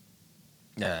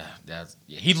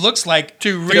 He looks like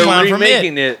the clown from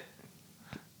it.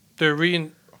 They're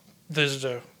this is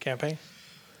a campaign.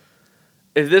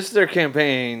 If this is their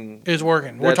campaign, it's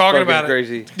working. We're talking about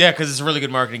crazy. Yeah, because it's a really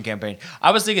good marketing campaign. I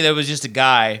was thinking there was just a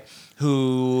guy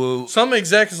who... Some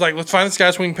exec is like, let's find this guy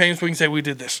swinging pain so we can say we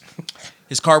did this.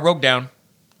 His car broke down,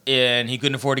 and he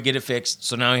couldn't afford to get it fixed,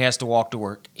 so now he has to walk to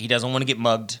work. He doesn't want to get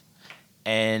mugged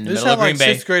in the middle of Green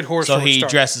Bay, 6th grade horror so he story.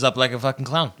 dresses up like a fucking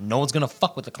clown. No one's going to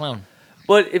fuck with the clown.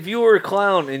 But if you were a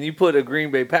clown and you put a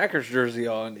Green Bay Packers jersey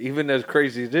on, even as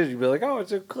crazy as it is, you'd be like, oh,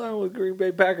 it's a clown with a Green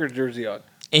Bay Packers jersey on.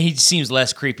 And he seems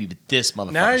less creepy, but this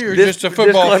motherfucker. Now you're just a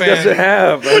football fan. Doesn't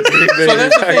have a Green Bay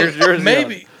Packers jersey.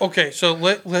 Maybe so.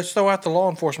 Let's throw out the law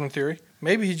enforcement theory.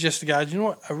 Maybe he's just a guy. You know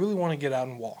what? I really want to get out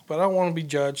and walk, but I don't want to be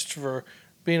judged for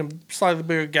being a slightly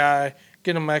bigger guy,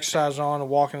 getting my exercise on and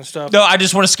walking and stuff. No, I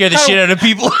just want to scare the shit out of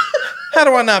people. How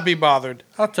do I not be bothered?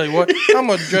 I'll tell you what. I'm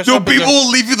gonna dress up. People will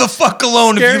leave you the fuck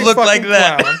alone if you look like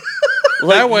that.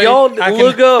 Like, that way, y'all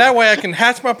look up. That way I can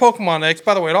hatch my Pokemon eggs.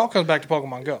 By the way, it all comes back to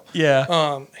Pokemon Go.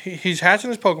 Yeah. He's hatching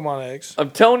his Pokemon eggs.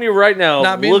 I'm telling you right now,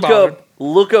 Not being bothered.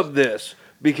 look up this.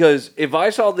 Because if I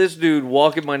saw this dude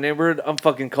walk in my neighborhood, I'm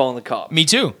fucking calling the cops. Me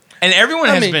too. And everyone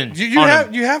has been. You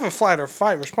have a flight or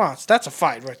fight response. That's a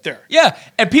fight right there. Yeah,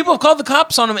 and people have called the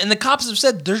cops on him, and the cops have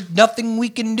said there's nothing we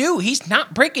can do. He's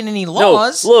not breaking any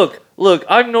laws. No, look,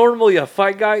 I'm normally a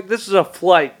fight guy. This is a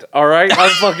flight, all right?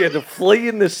 I'm fucking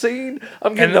fleeing the scene.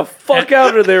 I'm getting the fuck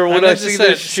out of there when I see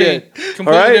this shit.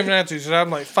 Completely different answers. And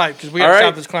I'm like, fight, because we have to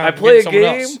stop this clown.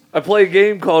 I play a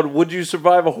game called Would You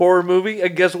Survive a Horror Movie?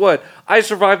 And guess what? I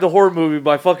survived a horror movie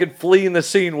by fucking fleeing the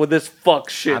scene when this fuck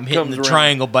shit I'm comes hitting the around.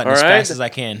 triangle button as fast as I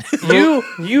can.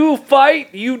 You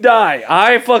fight, you die.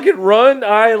 I fucking run,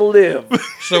 I live.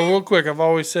 So real quick, I've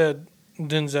always said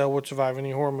Denzel would survive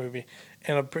any horror movie.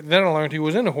 And then I learned he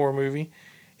was in a horror movie,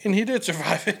 and he did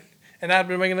survive it. And I've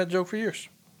been making that joke for years.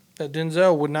 That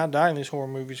Denzel would not die in these horror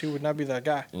movies. He would not be that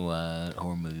guy. What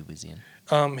horror movie was he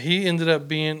in? He ended up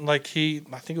being I think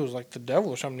it was like the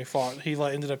devil or something he fought. He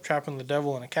ended up trapping the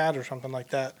devil in a cat or something like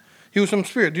that. He was some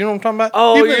spirit. Do you know what I'm talking about?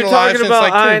 Oh, you're talking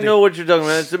about, I know what you're talking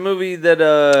about. It's a movie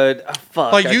that,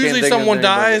 fuck. Like, usually someone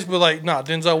dies, but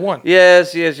Denzel won.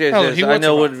 Yes. I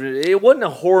know it wasn't a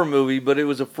horror movie, but it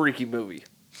was a freaky movie.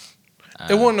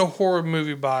 It wasn't a horror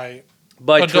movie by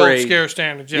adult trade. Scare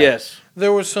standards. Yeah. Yes.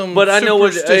 There was some but I know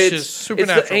it's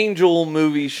supernatural. It's the angel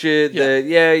movie shit.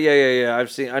 Yeah. Yeah.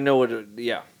 I've seen. I know what.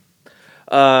 Yeah.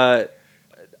 All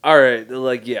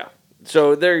right. Yeah.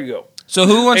 So there you go. So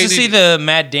who wants to see the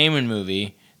Matt Damon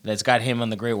movie that's got him on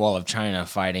the Great Wall of China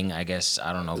fighting, I guess,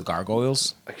 I don't know,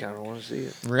 gargoyles? I kind of want to see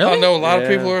it. Really? I know a lot of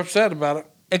people are upset about it.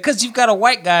 Because you've got a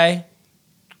white guy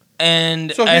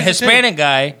and a Hispanic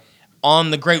guy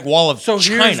on the Great Wall of China.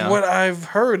 So here's what I've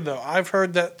heard, though. I've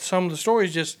heard that some of the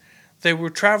stories they were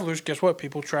travelers. Guess what?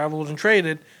 People traveled and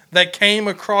traded that came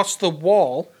across the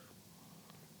wall,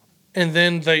 and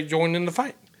then they joined in the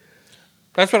fight.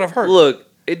 That's what I've heard. Look,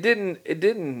 it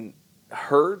didn't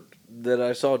hurt that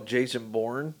I saw Jason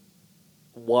Bourne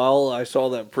while I saw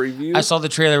that preview. I saw the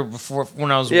trailer before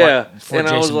when I was and Jason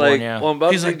I was like, Bourne, well, I'm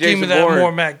about He's to see like, give me Jason that Bourne.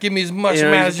 more, Matt. Give me as much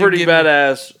Matt as he's you pretty give me.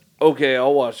 badass. Okay,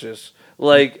 I'll watch this.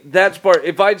 Like, that's part.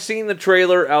 If I'd seen the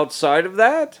trailer outside of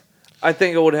that, I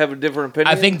think I would have a different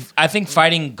opinion. I think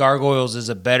fighting gargoyles is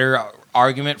a better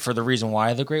argument for the reason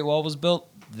why the Great Wall was built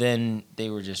than they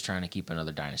were just trying to keep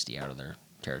another dynasty out of their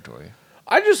territory.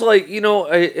 I just like,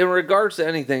 in regards to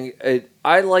anything,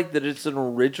 I like that it's an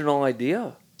original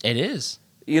idea. It is.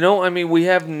 I mean, we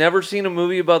have never seen a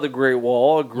movie about the Great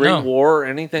Wall, a Great War, or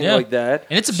anything like that.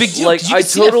 And it's a big deal. Like, you can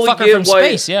see that fucker from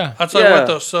space, I'll tell you what,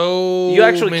 though, you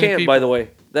actually can't, by the way.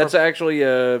 That's actually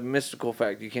a mystical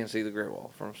fact. You can't see the Great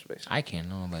Wall from space. I can't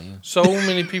know about you. So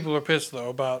many people are pissed, though,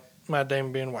 about Matt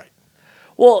Damon being white.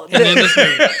 Well,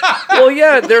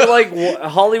 yeah, they're like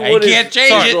Hollywood. I can't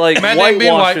change it. Like Matt Damon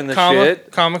being white, the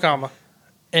shit. comma,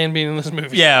 and being in this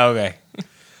movie. Yeah, okay.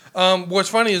 What's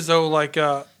funny is though, like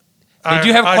they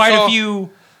do have quite a few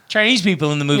Chinese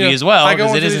people in the movie as well. I go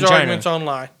into it is these in China. arguments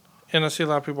online, and I see a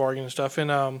lot of people arguing and stuff.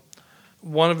 And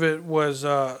one of it was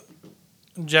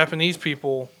Japanese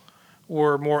people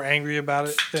were more angry about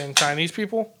it than Chinese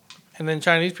people, and then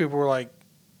Chinese people were like.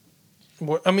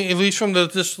 I mean, at least from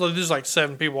this is like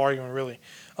 7 people arguing, really.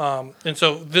 And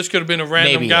so this could have been a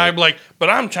random guy like, but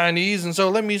I'm Chinese, and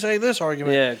so let me say this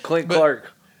argument. Yeah, Clint Klark.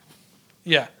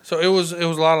 Yeah, so it was a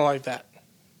lot of like that.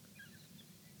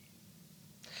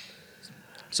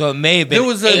 So it may have been. There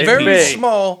was a very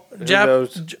small there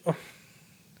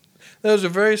was a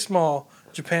very small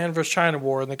Japan versus China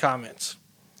war in the comments.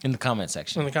 In the comment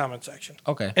section.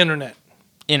 Okay. Internet.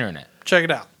 Check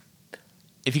it out.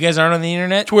 If you guys aren't on the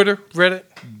internet, Twitter, Reddit,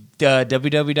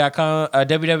 www.com,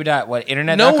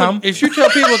 internet.com. No, if you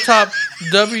tell people top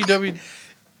www,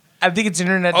 I think it's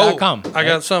internet.com. I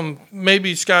got some.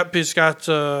 Maybe Scott used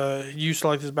to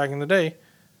like this back in the day.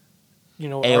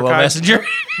 AOL Messenger.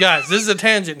 Guys, this is a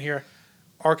tangent here.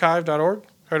 Archive.org.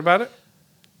 Heard about it?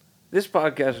 This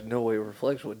podcast in no way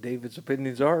reflects what David's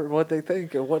opinions are and what they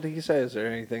think and what he says or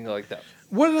anything like that.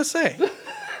 What did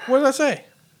I say?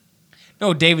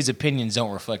 No, David's opinions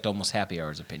don't reflect Almost Happy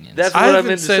Hour's opinions. That's what I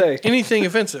meant to say. Anything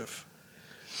offensive.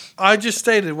 I just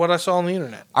stated what I saw on the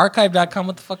internet. Archive.com,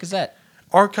 what the fuck is that?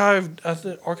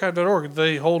 Archive.org.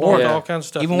 They hold on to all kinds of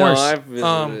stuff. Even worse. I've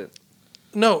visited it.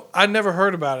 No, I'd never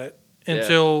heard about it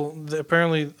until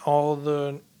apparently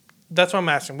that's what I'm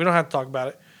asking. We don't have to talk about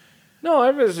it. No,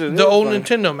 I visited the old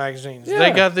Nintendo magazines. Yeah.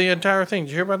 They got the entire thing. Did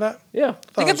you hear about that? Yeah.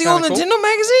 They got the old Nintendo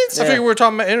magazines? I figured we were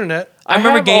talking about internet. I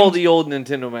remember all the old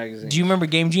Nintendo magazines. Do you remember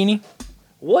Game Genie?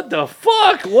 What the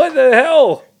fuck? What the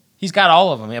hell? He's got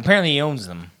all of them. Apparently, he owns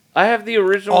them. I have the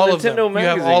original All Nintendo of them.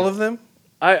 magazine. You have all of them?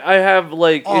 I have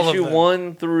like All of issue them.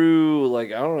 1 through like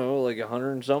I don't know, like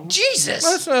 100 and something.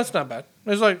 Jesus. That's not bad.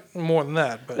 There's like more than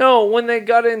that. But No, when they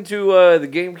got into the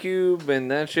GameCube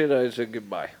and that shit, I said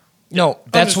goodbye. No,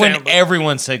 that's when Understandable.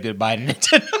 everyone said goodbye to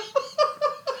Nintendo.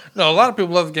 no, a lot of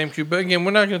people love the GameCube. But again,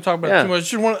 we're not going to talk about it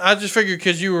too much. I just figured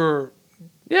because you were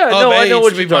Yeah, of no, I know age what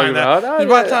to be you're talking buying that. about. 'Cause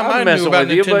by the time I'm I messing knew about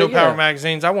with you, Nintendo but Power yeah.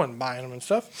 magazines, I wasn't buying them and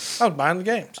stuff. I was buying the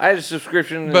games. I had a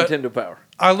subscription to But Nintendo Power.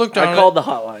 I looked at I called the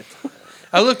hotline.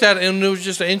 I looked at it, and it was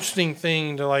just an interesting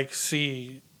thing to like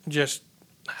see just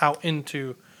how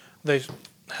into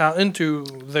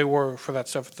they were for that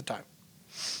stuff at the time,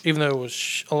 even though it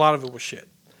was a lot of it was shit.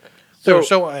 They were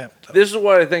so amped. This is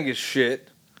what I think is shit,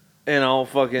 and I'll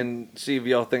fucking see if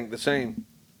y'all think the same.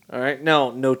 All right,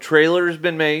 now no trailer has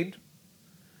been made.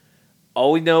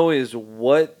 All we know is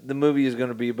what the movie is going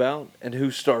to be about and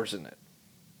who stars in it.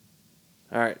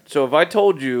 All right, so if I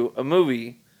told you a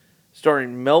movie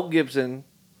starring Mel Gibson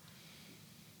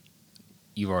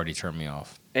You've already turned me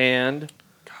off. and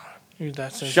You're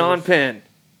that sensitive. Sean Penn,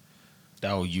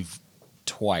 Oh, you've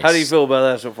twice. how do you feel about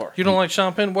that so far? You don't like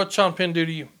Sean Penn? What Sean Penn do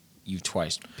to you? You've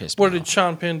twice pissed What me did off.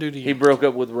 Sean Penn do to He you? broke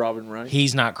up with Robin, right?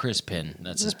 He's not Chris Penn.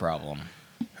 That's his problem.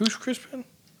 Who's Chris Penn?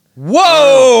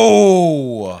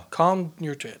 Whoa! Calm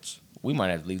your tits. We might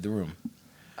have to leave the room.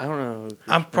 I don't know. Who Chris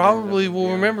I Penn is. probably will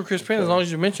Yeah. remember Chris Penn as long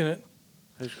as you mention it.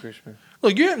 Who's Chris Penn?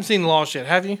 Look, you haven't seen Lost yet,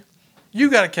 have you? You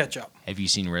got to catch up. Have you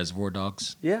seen Reservoir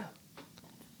Dogs? Yeah.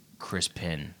 Chris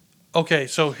Penn. Okay,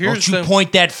 so here's Don't you the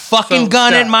point that fucking So,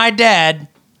 gun Scott. at my dad.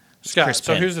 Scott. Chris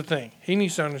So Penn. here's the thing. He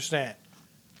needs to understand.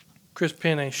 Chris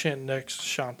Penn ain't shit next to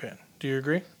Sean Penn. Do you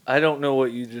agree? I don't know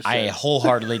what you just said. I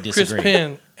wholeheartedly Chris disagree.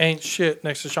 Penn ain't shit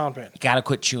next to Sean Penn. You gotta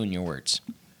quit chewing your words.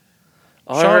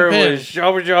 All I Sean heard Penn. was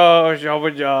Shabba Jaw,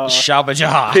 Shabba Jaw, Shabba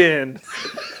Jaw. Penn.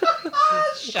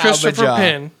 Christopher Jaw.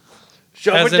 Penn,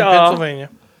 Shabba as in Jaw, Pennsylvania.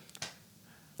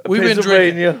 We've been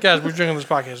Pennsylvania. drinking. Guys, we're drinking this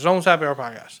podcast. Zone's Happy Hour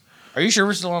podcast. Are you sure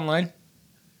we're still online?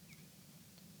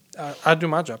 I do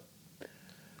my job.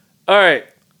 All right.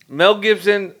 Mel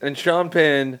Gibson and Sean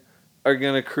Penn are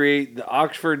going to create the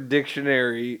Oxford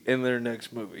Dictionary in their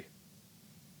next movie.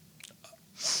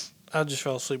 I just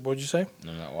fell asleep. What'd you say?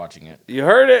 I'm not watching it. You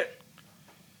heard it.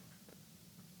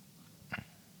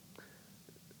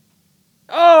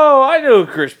 Oh, I know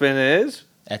who Chris Penn is.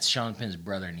 That's Sean Penn's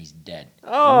brother, and he's dead.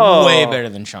 Oh. Way better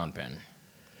than Sean Penn.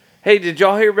 Hey, did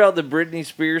y'all hear about the Britney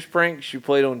Spears prank she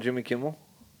played on Jimmy Kimmel?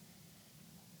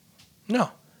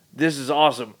 No. This is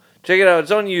awesome. Check it out.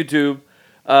 It's on YouTube.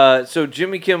 So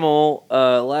Jimmy Kimmel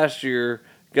last year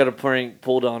got a prank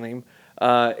pulled on him.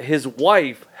 His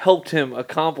wife helped him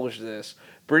accomplish this.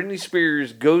 Britney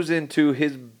Spears goes into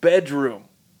his bedroom,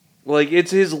 like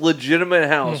it's his legitimate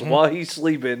house, while he's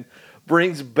sleeping,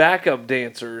 brings backup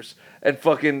dancers, and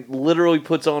fucking literally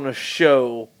puts on a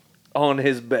show on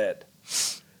his bed.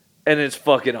 And it's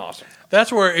fucking awesome.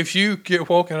 That's where if you get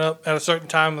woken up at a certain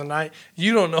time of the night,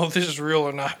 you don't know if this is real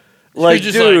or not. Like,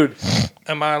 You're just dude, like,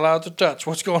 am I allowed to touch?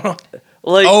 What's going on?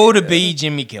 like, Oh, to be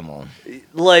Jimmy Kimmel.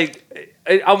 like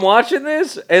I'm watching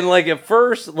this, and like at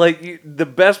first, like the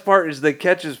best part is they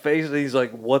catch his face, and he's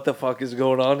like, "What the fuck is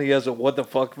going on?" He has a "what the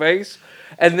fuck" face,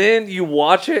 and then you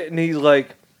watch it, and he's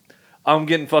like, "I'm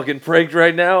getting fucking pranked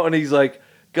right now," and he's like,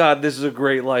 "God, this is a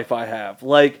great life I have."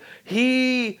 Like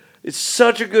he is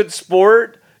such a good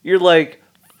sport. You're like,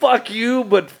 "Fuck you,"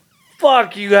 but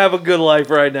fuck, you have a good life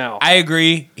right now. I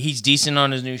agree. He's decent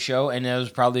on his new show, and that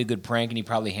was probably a good prank, and he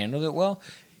probably handled it well.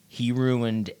 He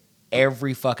ruined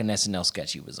every fucking SNL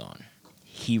sketch he was on.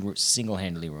 He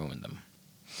single-handedly ruined them.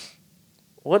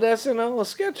 What SNL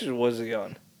sketches was he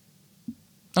on?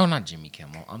 Oh, not Jimmy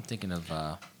Kimmel. I'm thinking of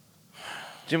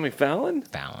Jimmy Fallon?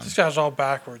 Fallon. This guy's all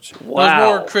backwards. Wow.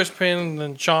 There's more Chris Penn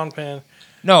than Sean Penn.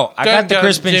 No, I got the Got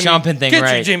Chris Penn, Jimmy. Sean Penn thing Get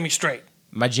right. your Jimmy straight.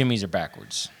 My Jimmys are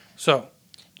backwards. So,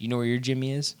 You know where your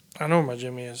Jimmy is? I know where my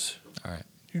Jimmy is. All right.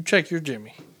 You check your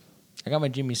Jimmy. I got my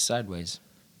Jimmys sideways.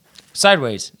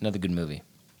 Sideways, another good movie.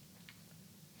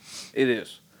 It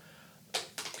is.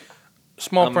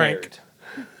 Small I'm prank.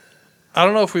 married. I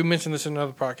don't know if we mentioned this in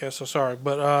another podcast, so sorry.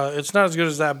 But it's not as good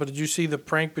as that. But did you see the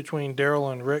prank between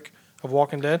Daryl and Rick of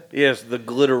Walking Dead? Yes, the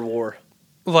glitter war.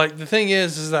 Like, the thing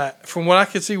is that from what I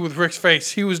could see with Rick's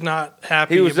face, he was not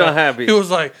happy. He was not happy. He was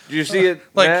like, Did you see it,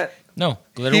 like, Matt? No,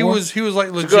 Glitter he War? was like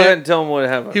So legit. go ahead and tell him what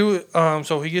happened. He was,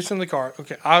 so he gets in the car.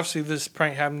 Okay, obviously this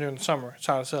prank happened during the summer. It's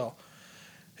hot as hell.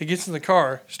 He gets in the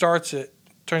car, starts it,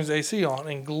 turns the AC on,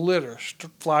 and glitter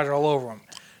flies all over him.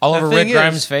 All the over thing Rick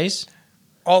Grimes' is- face?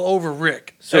 All over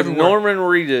Rick. So everywhere. Norman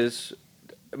Reedus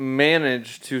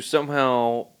managed to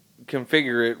somehow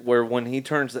configure it where when he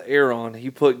turns the air on,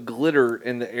 he put glitter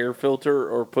in the air filter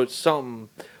or put something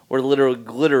where literal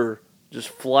glitter just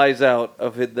flies out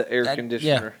of the air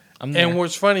conditioner. Yeah, and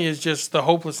what's funny is just the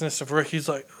hopelessness of Rick. He's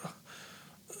like,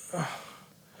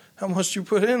 how much you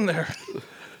put in there?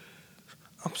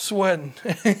 I'm sweating.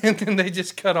 And then they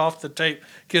just cut off the tape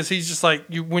because he's just like,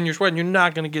 when you're sweating, you're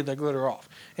not going to get that glitter off.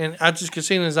 And I just could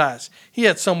see in his eyes, he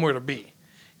had somewhere to be.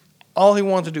 All he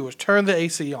wanted to do was turn the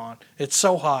AC on. It's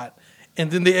so hot. And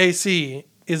then the AC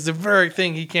is the very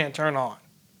thing he can't turn on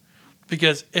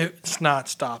because it's not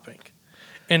stopping.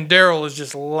 And Daryl is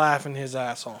just laughing his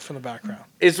ass off in the background.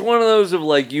 It's one of those of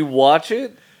like, you watch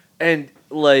it and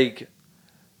like,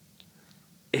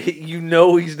 you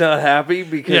know he's not happy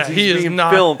because he's being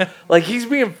filmed. Like, he's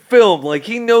being filmed. Like,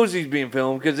 he knows he's being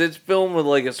filmed because it's filmed with,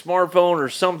 like, a smartphone or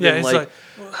something. Yeah, he's like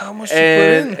well, how much did you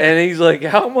put in there? And he's like,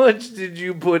 how much did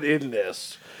you put in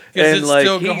this? Because it's like,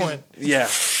 still going. Yeah.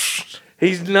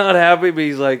 He's not happy, but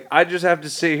he's like, I just have to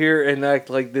sit here and act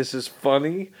like this is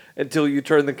funny until you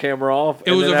turn the camera off.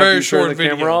 It was a very short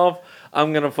video. Camera off,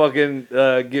 I'm going to fucking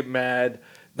get mad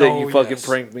that you fucking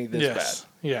pranked me this bad.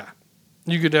 Yeah.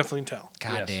 You could definitely tell.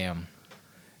 God damn.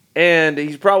 And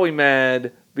he's probably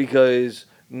mad because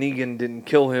Negan didn't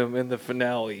kill him in the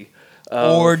finale.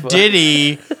 Or did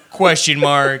he? Question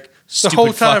mark. The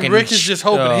whole time Rick is just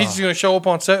hoping he's going to show up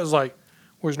on set. It's like,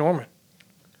 where's Norman?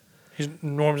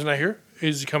 Norman's not here?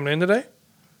 Is he coming in today?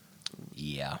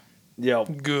 Yeah. Yeah.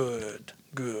 Good.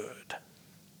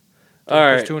 All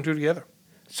right. Put 2 and 2 together.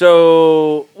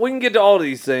 So we can get to all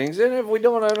these things, and if we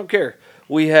don't, I don't care.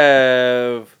 We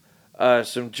have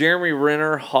some Jeremy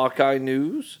Renner Hawkeye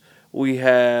news. We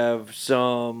have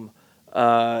some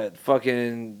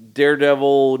fucking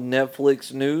Daredevil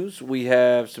Netflix news. We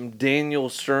have some Daniel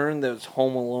Stern that's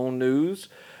Home Alone news.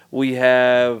 We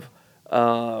have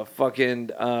fucking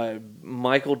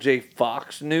Michael J.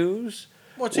 Fox news.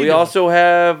 We also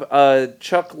have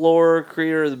Chuck Lorre,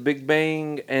 creator of The Big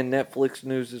Bang, and Netflix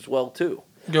news as well too.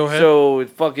 Go ahead. So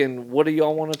fucking, what do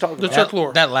y'all want to talk about? Chuck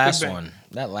Lorre. That last one.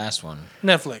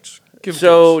 Netflix.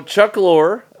 So Chuck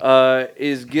Lorre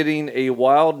is getting a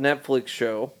wild Netflix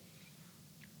show.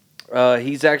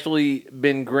 He's actually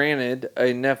been granted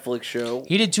a Netflix show.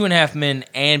 He did 2.5 Men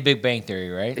and Big Bang Theory,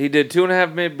 right? He did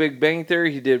 2.5 Men, Big Bang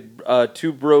Theory. He did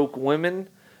 2 Broke Women.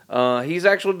 He's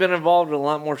actually been involved in a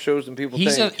lot more shows than people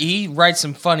think. He writes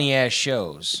some funny ass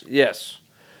shows. Yes.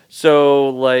 So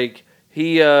like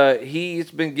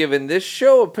he's been given this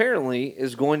show. Apparently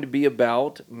is going to be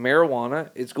about marijuana.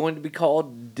 It's going to be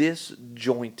called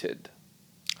Disjointed.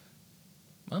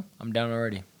 Well, I'm down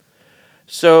already.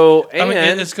 So, and I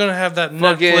mean, it's going to have that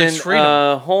Netflix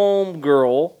freedom.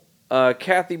 Homegirl,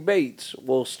 Kathy Bates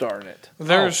will star in it.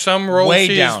 There's some roles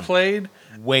she has played.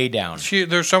 Way down.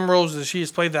 There's some roles that she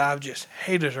has played that I've just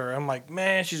hated her. I'm like,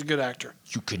 man, she's a good actor.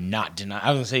 You cannot deny.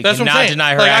 I was going to say, you that's cannot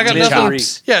deny her like, acting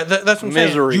chops. Yeah, that's what I'm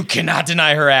saying. You cannot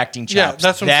deny her acting chops. Yeah,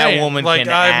 that's what I'm saying. That woman can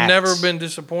act. I've never been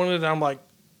disappointed. I'm like,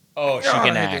 oh, she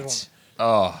can act.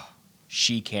 Oh,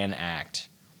 she can act.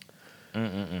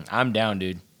 I'm down,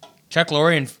 dude. Chuck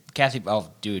Lorre and Kathy.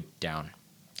 Oh, dude, down.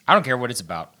 I don't care what it's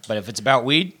about, but if it's about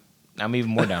weed, I'm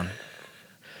even more down.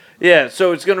 Yeah,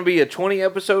 so it's going to be a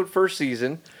 20-episode first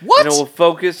season. What? And it will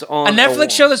focus on a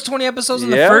Netflix show that's 20 episodes in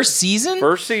the first season?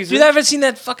 First season. Dude, I haven't seen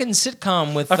that fucking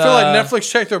sitcom with... I feel like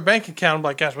Netflix checked their bank account. I'm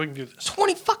like, guys, we can do this.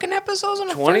 20 fucking episodes on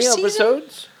the 20 first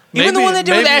episodes? Season? Even the one they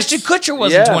did with Ashton Kutcher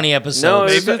wasn't 20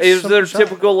 episodes. No, it was their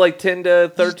typical like 10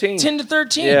 to 13. 10 to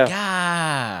 13? Yeah.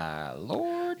 God,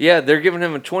 Lord. Yeah, they're giving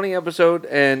him a 20 episode,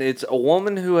 and it's a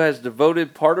woman who has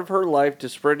devoted part of her life to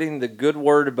spreading the good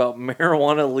word about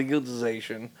marijuana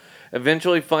legalization,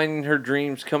 eventually finding her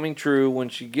dreams coming true when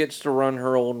she gets to run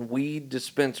her own weed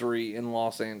dispensary in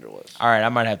Los Angeles. All right, I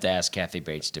might have to ask Kathy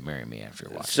Bates to marry me after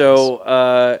watching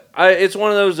this. It's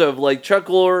one of those of like Chuck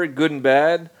Lorre, good and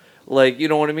bad. Like, you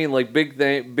know what I mean? Like, Big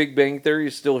Bang Theory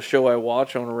is still a show I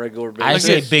watch on a regular basis.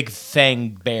 I say Big Thang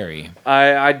Barry.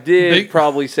 I did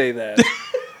probably say that.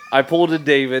 I pulled a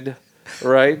David,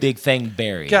 right? Big Thang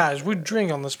Barry. Guys, we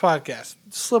drink on this podcast.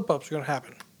 Slip-ups are going to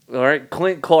happen. All right?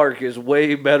 Clint Klark is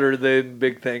way better than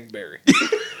Big Thang Barry.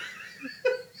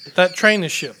 That train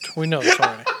is shipped. We know this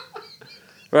already.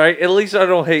 Right? At least I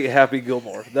don't hate Happy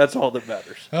Gilmore. That's all that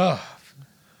matters. Oh.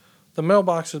 The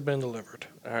mailbox has been delivered.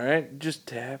 All right? Just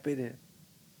tap it in.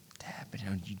 Tap it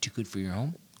in. You too good for your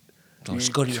home? Don't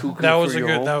just go to your home. That was a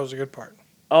good part.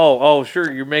 Oh,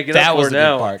 sure. You're making up for it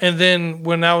now. Good part. And then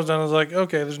when that was done, I was like,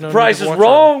 okay, there's no Price is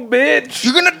wrong, bitch.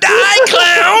 You're going to die,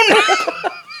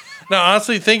 clown. No,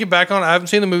 honestly, thinking back on it, I haven't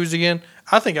seen the movies again.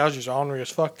 I think I was just ornery as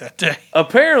fuck that day.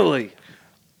 Apparently,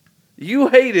 you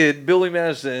hated Billy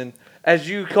Madison as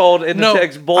you called in the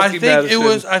text, bulky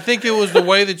Madison. I think it was the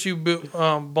way that you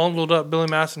bundled up Billy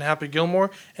Madison and Happy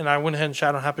Gilmore, and I went ahead and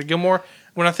shot on Happy Gilmore.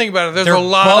 When I think about it, there's a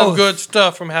lot of good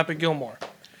stuff from Happy Gilmore.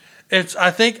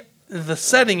 I think the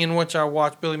setting in which I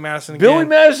watched Billy Madison again. Billy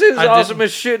Madison is awesome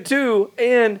as shit too,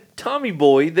 and Tommy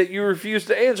Boy that you refuse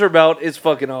to answer about is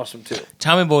fucking awesome too.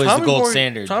 Tommy Boy is the gold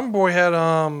standard. Tommy Boy had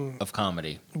of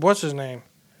comedy. What's his name?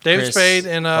 David Spade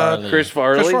and Chris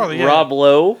Farley, yeah. Rob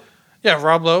Lowe. Yeah,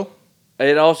 Rob Lowe.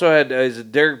 It also had is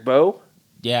it Derek Bowe?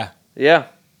 Yeah. Yeah.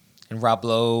 And Rob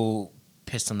Lowe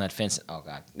pissed on that fence. Oh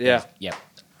God. Yeah. Yep.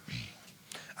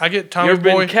 I get Tommy You ever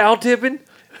Boy. been cow tipping?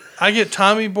 I get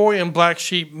Tommy Boy and Black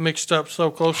Sheep mixed up so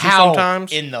closely How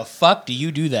sometimes. in the fuck do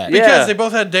you do that? Because they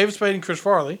both had David Spade and Chris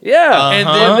Farley. Yeah. And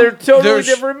then they're totally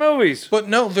different movies. But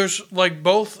no, there's like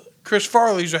both Chris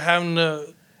Farleys are having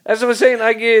to. As I was saying,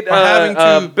 I get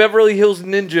Beverly Hills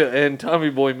Ninja and Tommy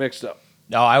Boy mixed up.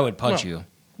 No, I would punch you.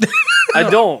 I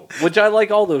don't, which I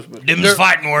like all those movies. Them's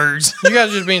fighting words. You guys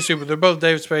are just being stupid. They're both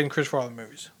David Spade and Chris Farley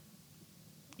movies.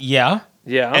 Yeah.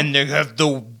 Yeah. And they have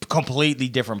the completely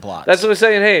different plots. That's what I'm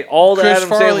saying. Hey, all the Chris Adam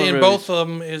Farley Sandler in movies. both of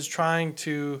them is trying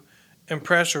to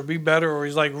impress or be better, or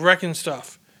he's like wrecking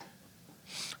stuff.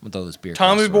 With all this beer.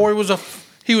 Tommy Boy was a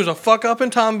fuck up in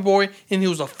Tommy Boy, and he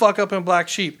was a fuck up in Black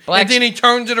Sheep. And then he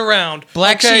turns it around.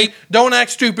 Black Sheep. Don't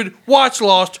act stupid. Watch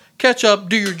Lost. Catch up.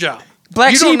 Do your job.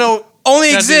 Black you Sheep don't know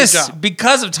only exists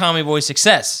because of Tommy Boy's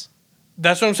success.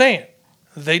 That's what I'm saying.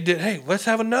 They did. Hey, let's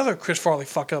have another Chris Farley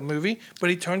fuck up movie, but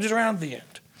he turns it around at the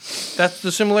end. That's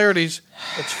the similarities.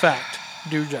 It's fact.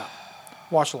 Do your job.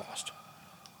 Watch Lost.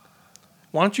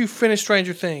 Why don't you finish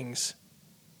Stranger Things,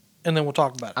 and then we'll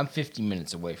talk about it. I'm 50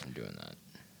 minutes away from doing that.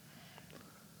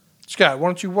 Scott, why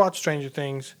don't you watch Stranger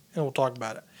Things, and we'll talk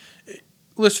about it.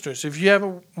 Listeners, if you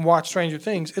haven't watched Stranger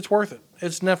Things, it's worth it.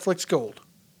 It's Netflix gold.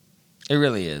 It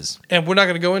really is. And we're not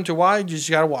going to go into why. You just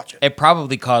got to watch it. It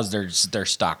probably caused their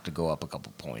stock to go up a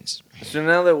couple points. So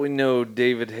now that we know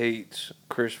David hates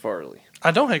Chris Farley.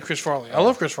 I don't hate Chris Farley. I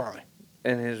love Chris Farley.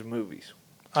 And his movies.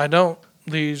 I don't.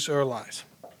 These are lies.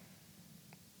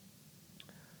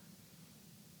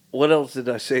 What else did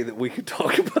I say that we could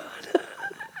talk about?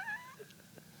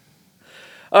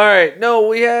 All right. No,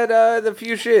 we had the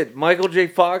few shit. Michael J.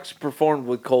 Fox performed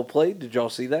with Coldplay. Did y'all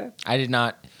see that? I did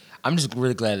not. I'm just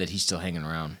really glad that he's still hanging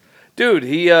around. Dude,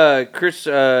 Coldplay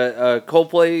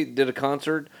did a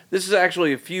concert. This is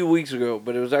actually a few weeks ago,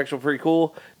 but it was actually pretty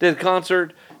cool. Did a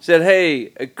concert, said,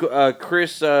 hey,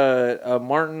 Chris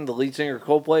Martin, the lead singer of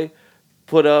Coldplay,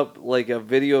 put up like a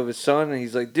video of his son, and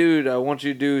he's like, dude, I want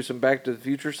you to do some Back to the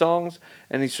Future songs.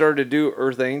 And he started to do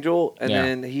Earth Angel, and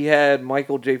then he had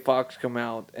Michael J. Fox come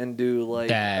out and do like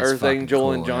Earth Angel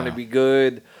cool, and Johnny Be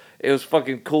Good. It was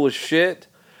fucking cool as shit.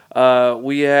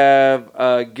 We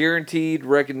have guaranteed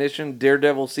recognition,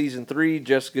 Daredevil Season 3,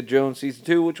 Jessica Jones Season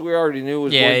 2, which we already knew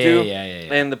was going to.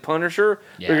 Yeah. And The Punisher,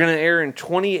 they're going to air in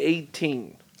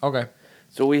 2018. Okay.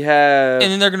 So we have... And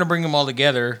then they're going to bring them all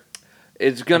together.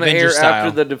 It's going to air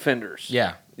after The Defenders.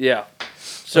 Yeah. Yeah.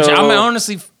 So I'm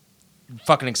honestly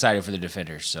fucking excited for The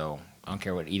Defenders, so I don't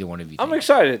care what either one of you think. I'm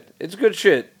excited. It's good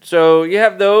shit. So you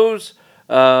have those.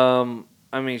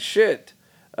 Shit.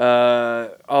 We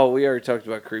already talked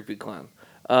about Creepy Clown.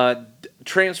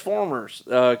 Transformers,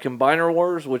 Combiner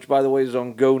Wars, which by the way is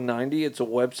on Go90. It's a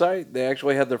website. They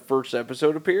actually had their first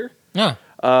episode appear. Yeah.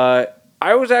 I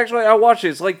watched it.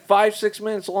 It's like 5-6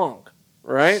 minutes long,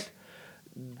 right?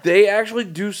 They actually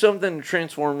do something in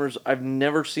Transformers I've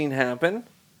never seen happen.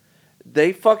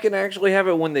 They fucking actually have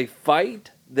it when they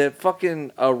fight that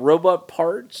fucking robot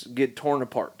parts get torn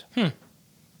apart.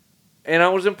 And I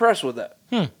was impressed with that.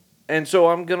 And so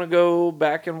I'm going to go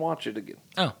back and watch it again.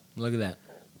 Oh, look at that.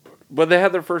 But they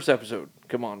had their first episode,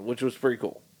 which was pretty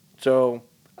cool. So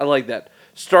I like that.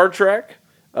 Star Trek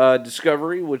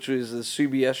Discovery, which is the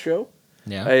CBS show,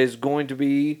 is going to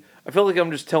be... I feel like I'm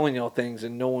just telling y'all things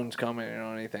and no one's commenting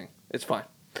on anything. It's fine.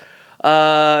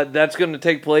 That's going to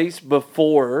take place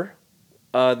before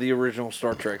the original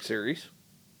Star Trek series.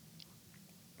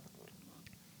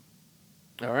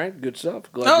 All right, good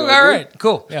stuff. Glad all right,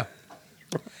 cool. Yeah.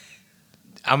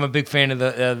 I'm a big fan of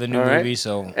the new movie,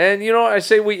 so... And you know what? I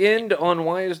say we end on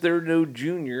why is there no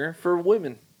junior for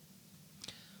women?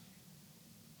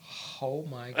 Oh,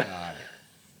 my God.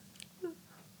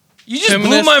 You just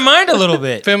blew my mind a little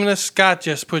bit. Feminist Scott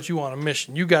just put you on a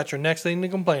mission. You got your next thing to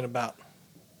complain about.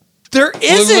 There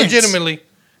isn't. Legitimately,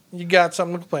 you got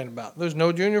something to complain about. There's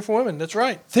no junior for women. That's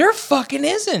right. There fucking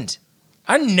isn't.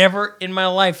 I never in my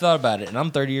life thought about it, and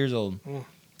I'm 30 years old.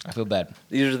 I feel bad.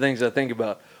 These are the things I think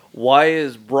about. Why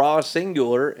is bra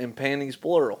singular and panties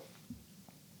plural?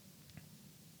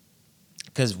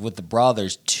 Because with the bra,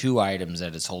 there's 2 items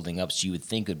that it's holding up, so you would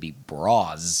think it would be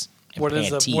bras and What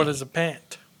pantene. is a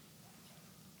pant?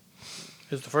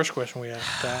 Is the first question we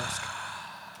have to ask.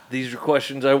 These are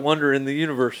questions I wonder in the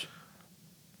universe.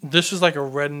 This is like a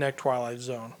redneck Twilight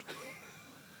Zone.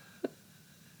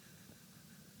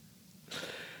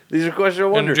 These are questions I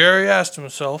wonder. And Jerry asked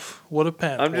himself what a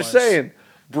pant I'm was. just saying.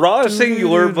 Bra is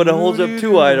singular, but it holds up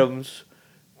 2 items.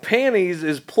 Panties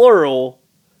is plural,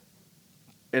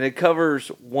 and it covers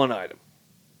 1 item.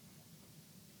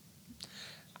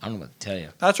 I don't know what to tell you.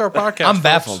 That's our podcast. I'm folks.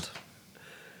 baffled.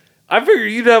 I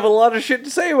figured you'd have a lot of shit to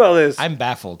say about this. I'm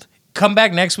baffled. Come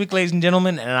back next week, ladies and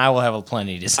gentlemen, and I will have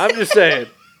plenty to say. I'm just saying.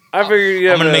 I figured you'd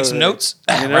have I'm going to make some notes,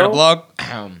 you know? write a blog.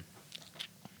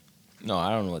 No, I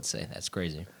don't know what to say. That's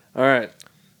crazy. All right.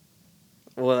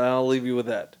 Well, I'll leave you with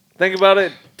that. Think about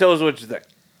it. Tell us what you think.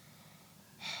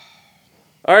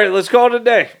 All right, let's call it a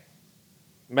day.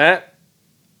 Matt?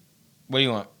 What do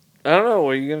you want? I don't know.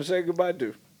 What are you going to say goodbye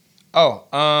to? Oh,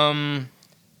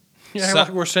 Yeah, like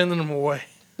we're sending them away.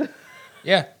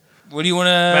 yeah. What do you want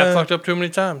to... Matt fucked up too many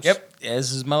times. Yep. Yeah,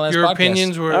 this is my last Your podcast.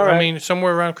 opinions were, All right. I mean,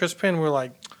 somewhere around Chris Penn, we're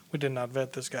like, we did not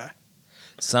vet this guy.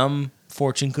 Some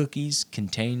fortune cookies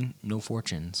contain no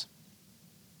fortunes.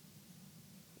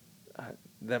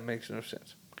 That makes no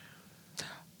sense.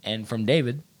 And from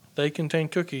David, They contain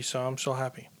cookies, so I'm so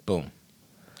happy. boom.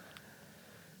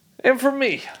 And for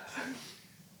me,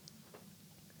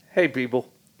 hey,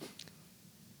 people.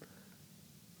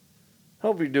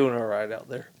 Hope you're doing all right out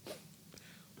there.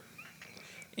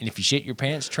 And if you shit your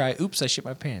pants, try, oops, I shit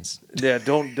my pants. Yeah,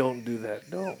 don't do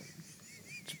that. No.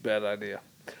 It's a bad idea.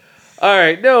 All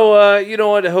right. No, you know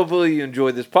what? Hopefully you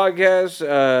enjoyed this podcast.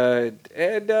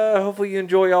 And hopefully you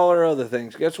enjoy all our other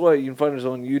things. Guess what? You can find us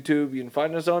on YouTube. You can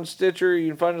find us on Stitcher. You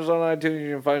can find us on iTunes.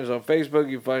 You can find us on Facebook.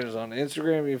 You can find us on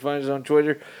Instagram. You can find us on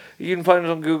Twitter. You can find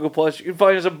us on Google+. You can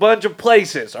find us a bunch of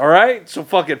places. All right? So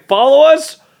fucking follow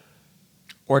us.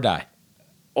 Or die.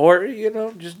 Or, you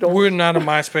know, just don't. We're not a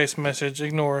MySpace message.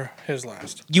 Ignore his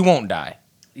last. You won't die.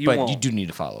 You but won't. you do need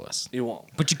to follow us. You won't.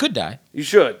 But you could die. You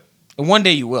should. And one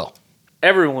day you will.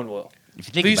 Everyone will. If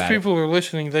you think These about people who are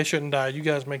listening, they shouldn't die. You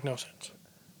guys make no sense.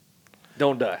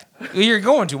 Don't die. it. You're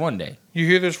going to one day. You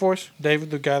hear this voice? David,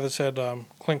 the guy that said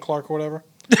Clint Klark or whatever?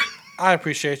 I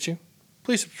appreciate you.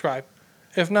 Please subscribe.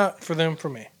 If not, for them, for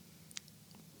me.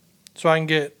 So I can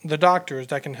get the doctors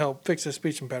that can help fix this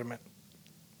speech impediment.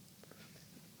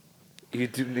 You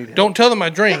do need help. Don't tell them I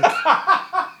drink.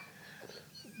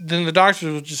 Then the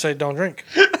doctors will just say, don't drink.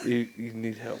 You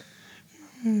need help.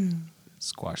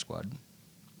 Squash Squad.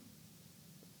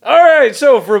 All right,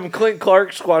 so from Clint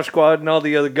Klark, Squash Squad, and all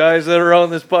the other guys that are on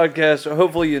this podcast,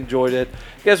 hopefully you enjoyed it.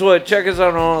 Guess what? Check us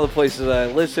out on all the places that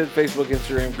I listed: Facebook,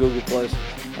 Instagram, Google+,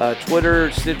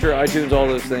 Twitter, Stitcher, iTunes, all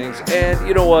those things. And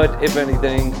you know what? If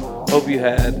anything, hope you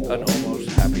had an almost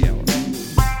happy hour.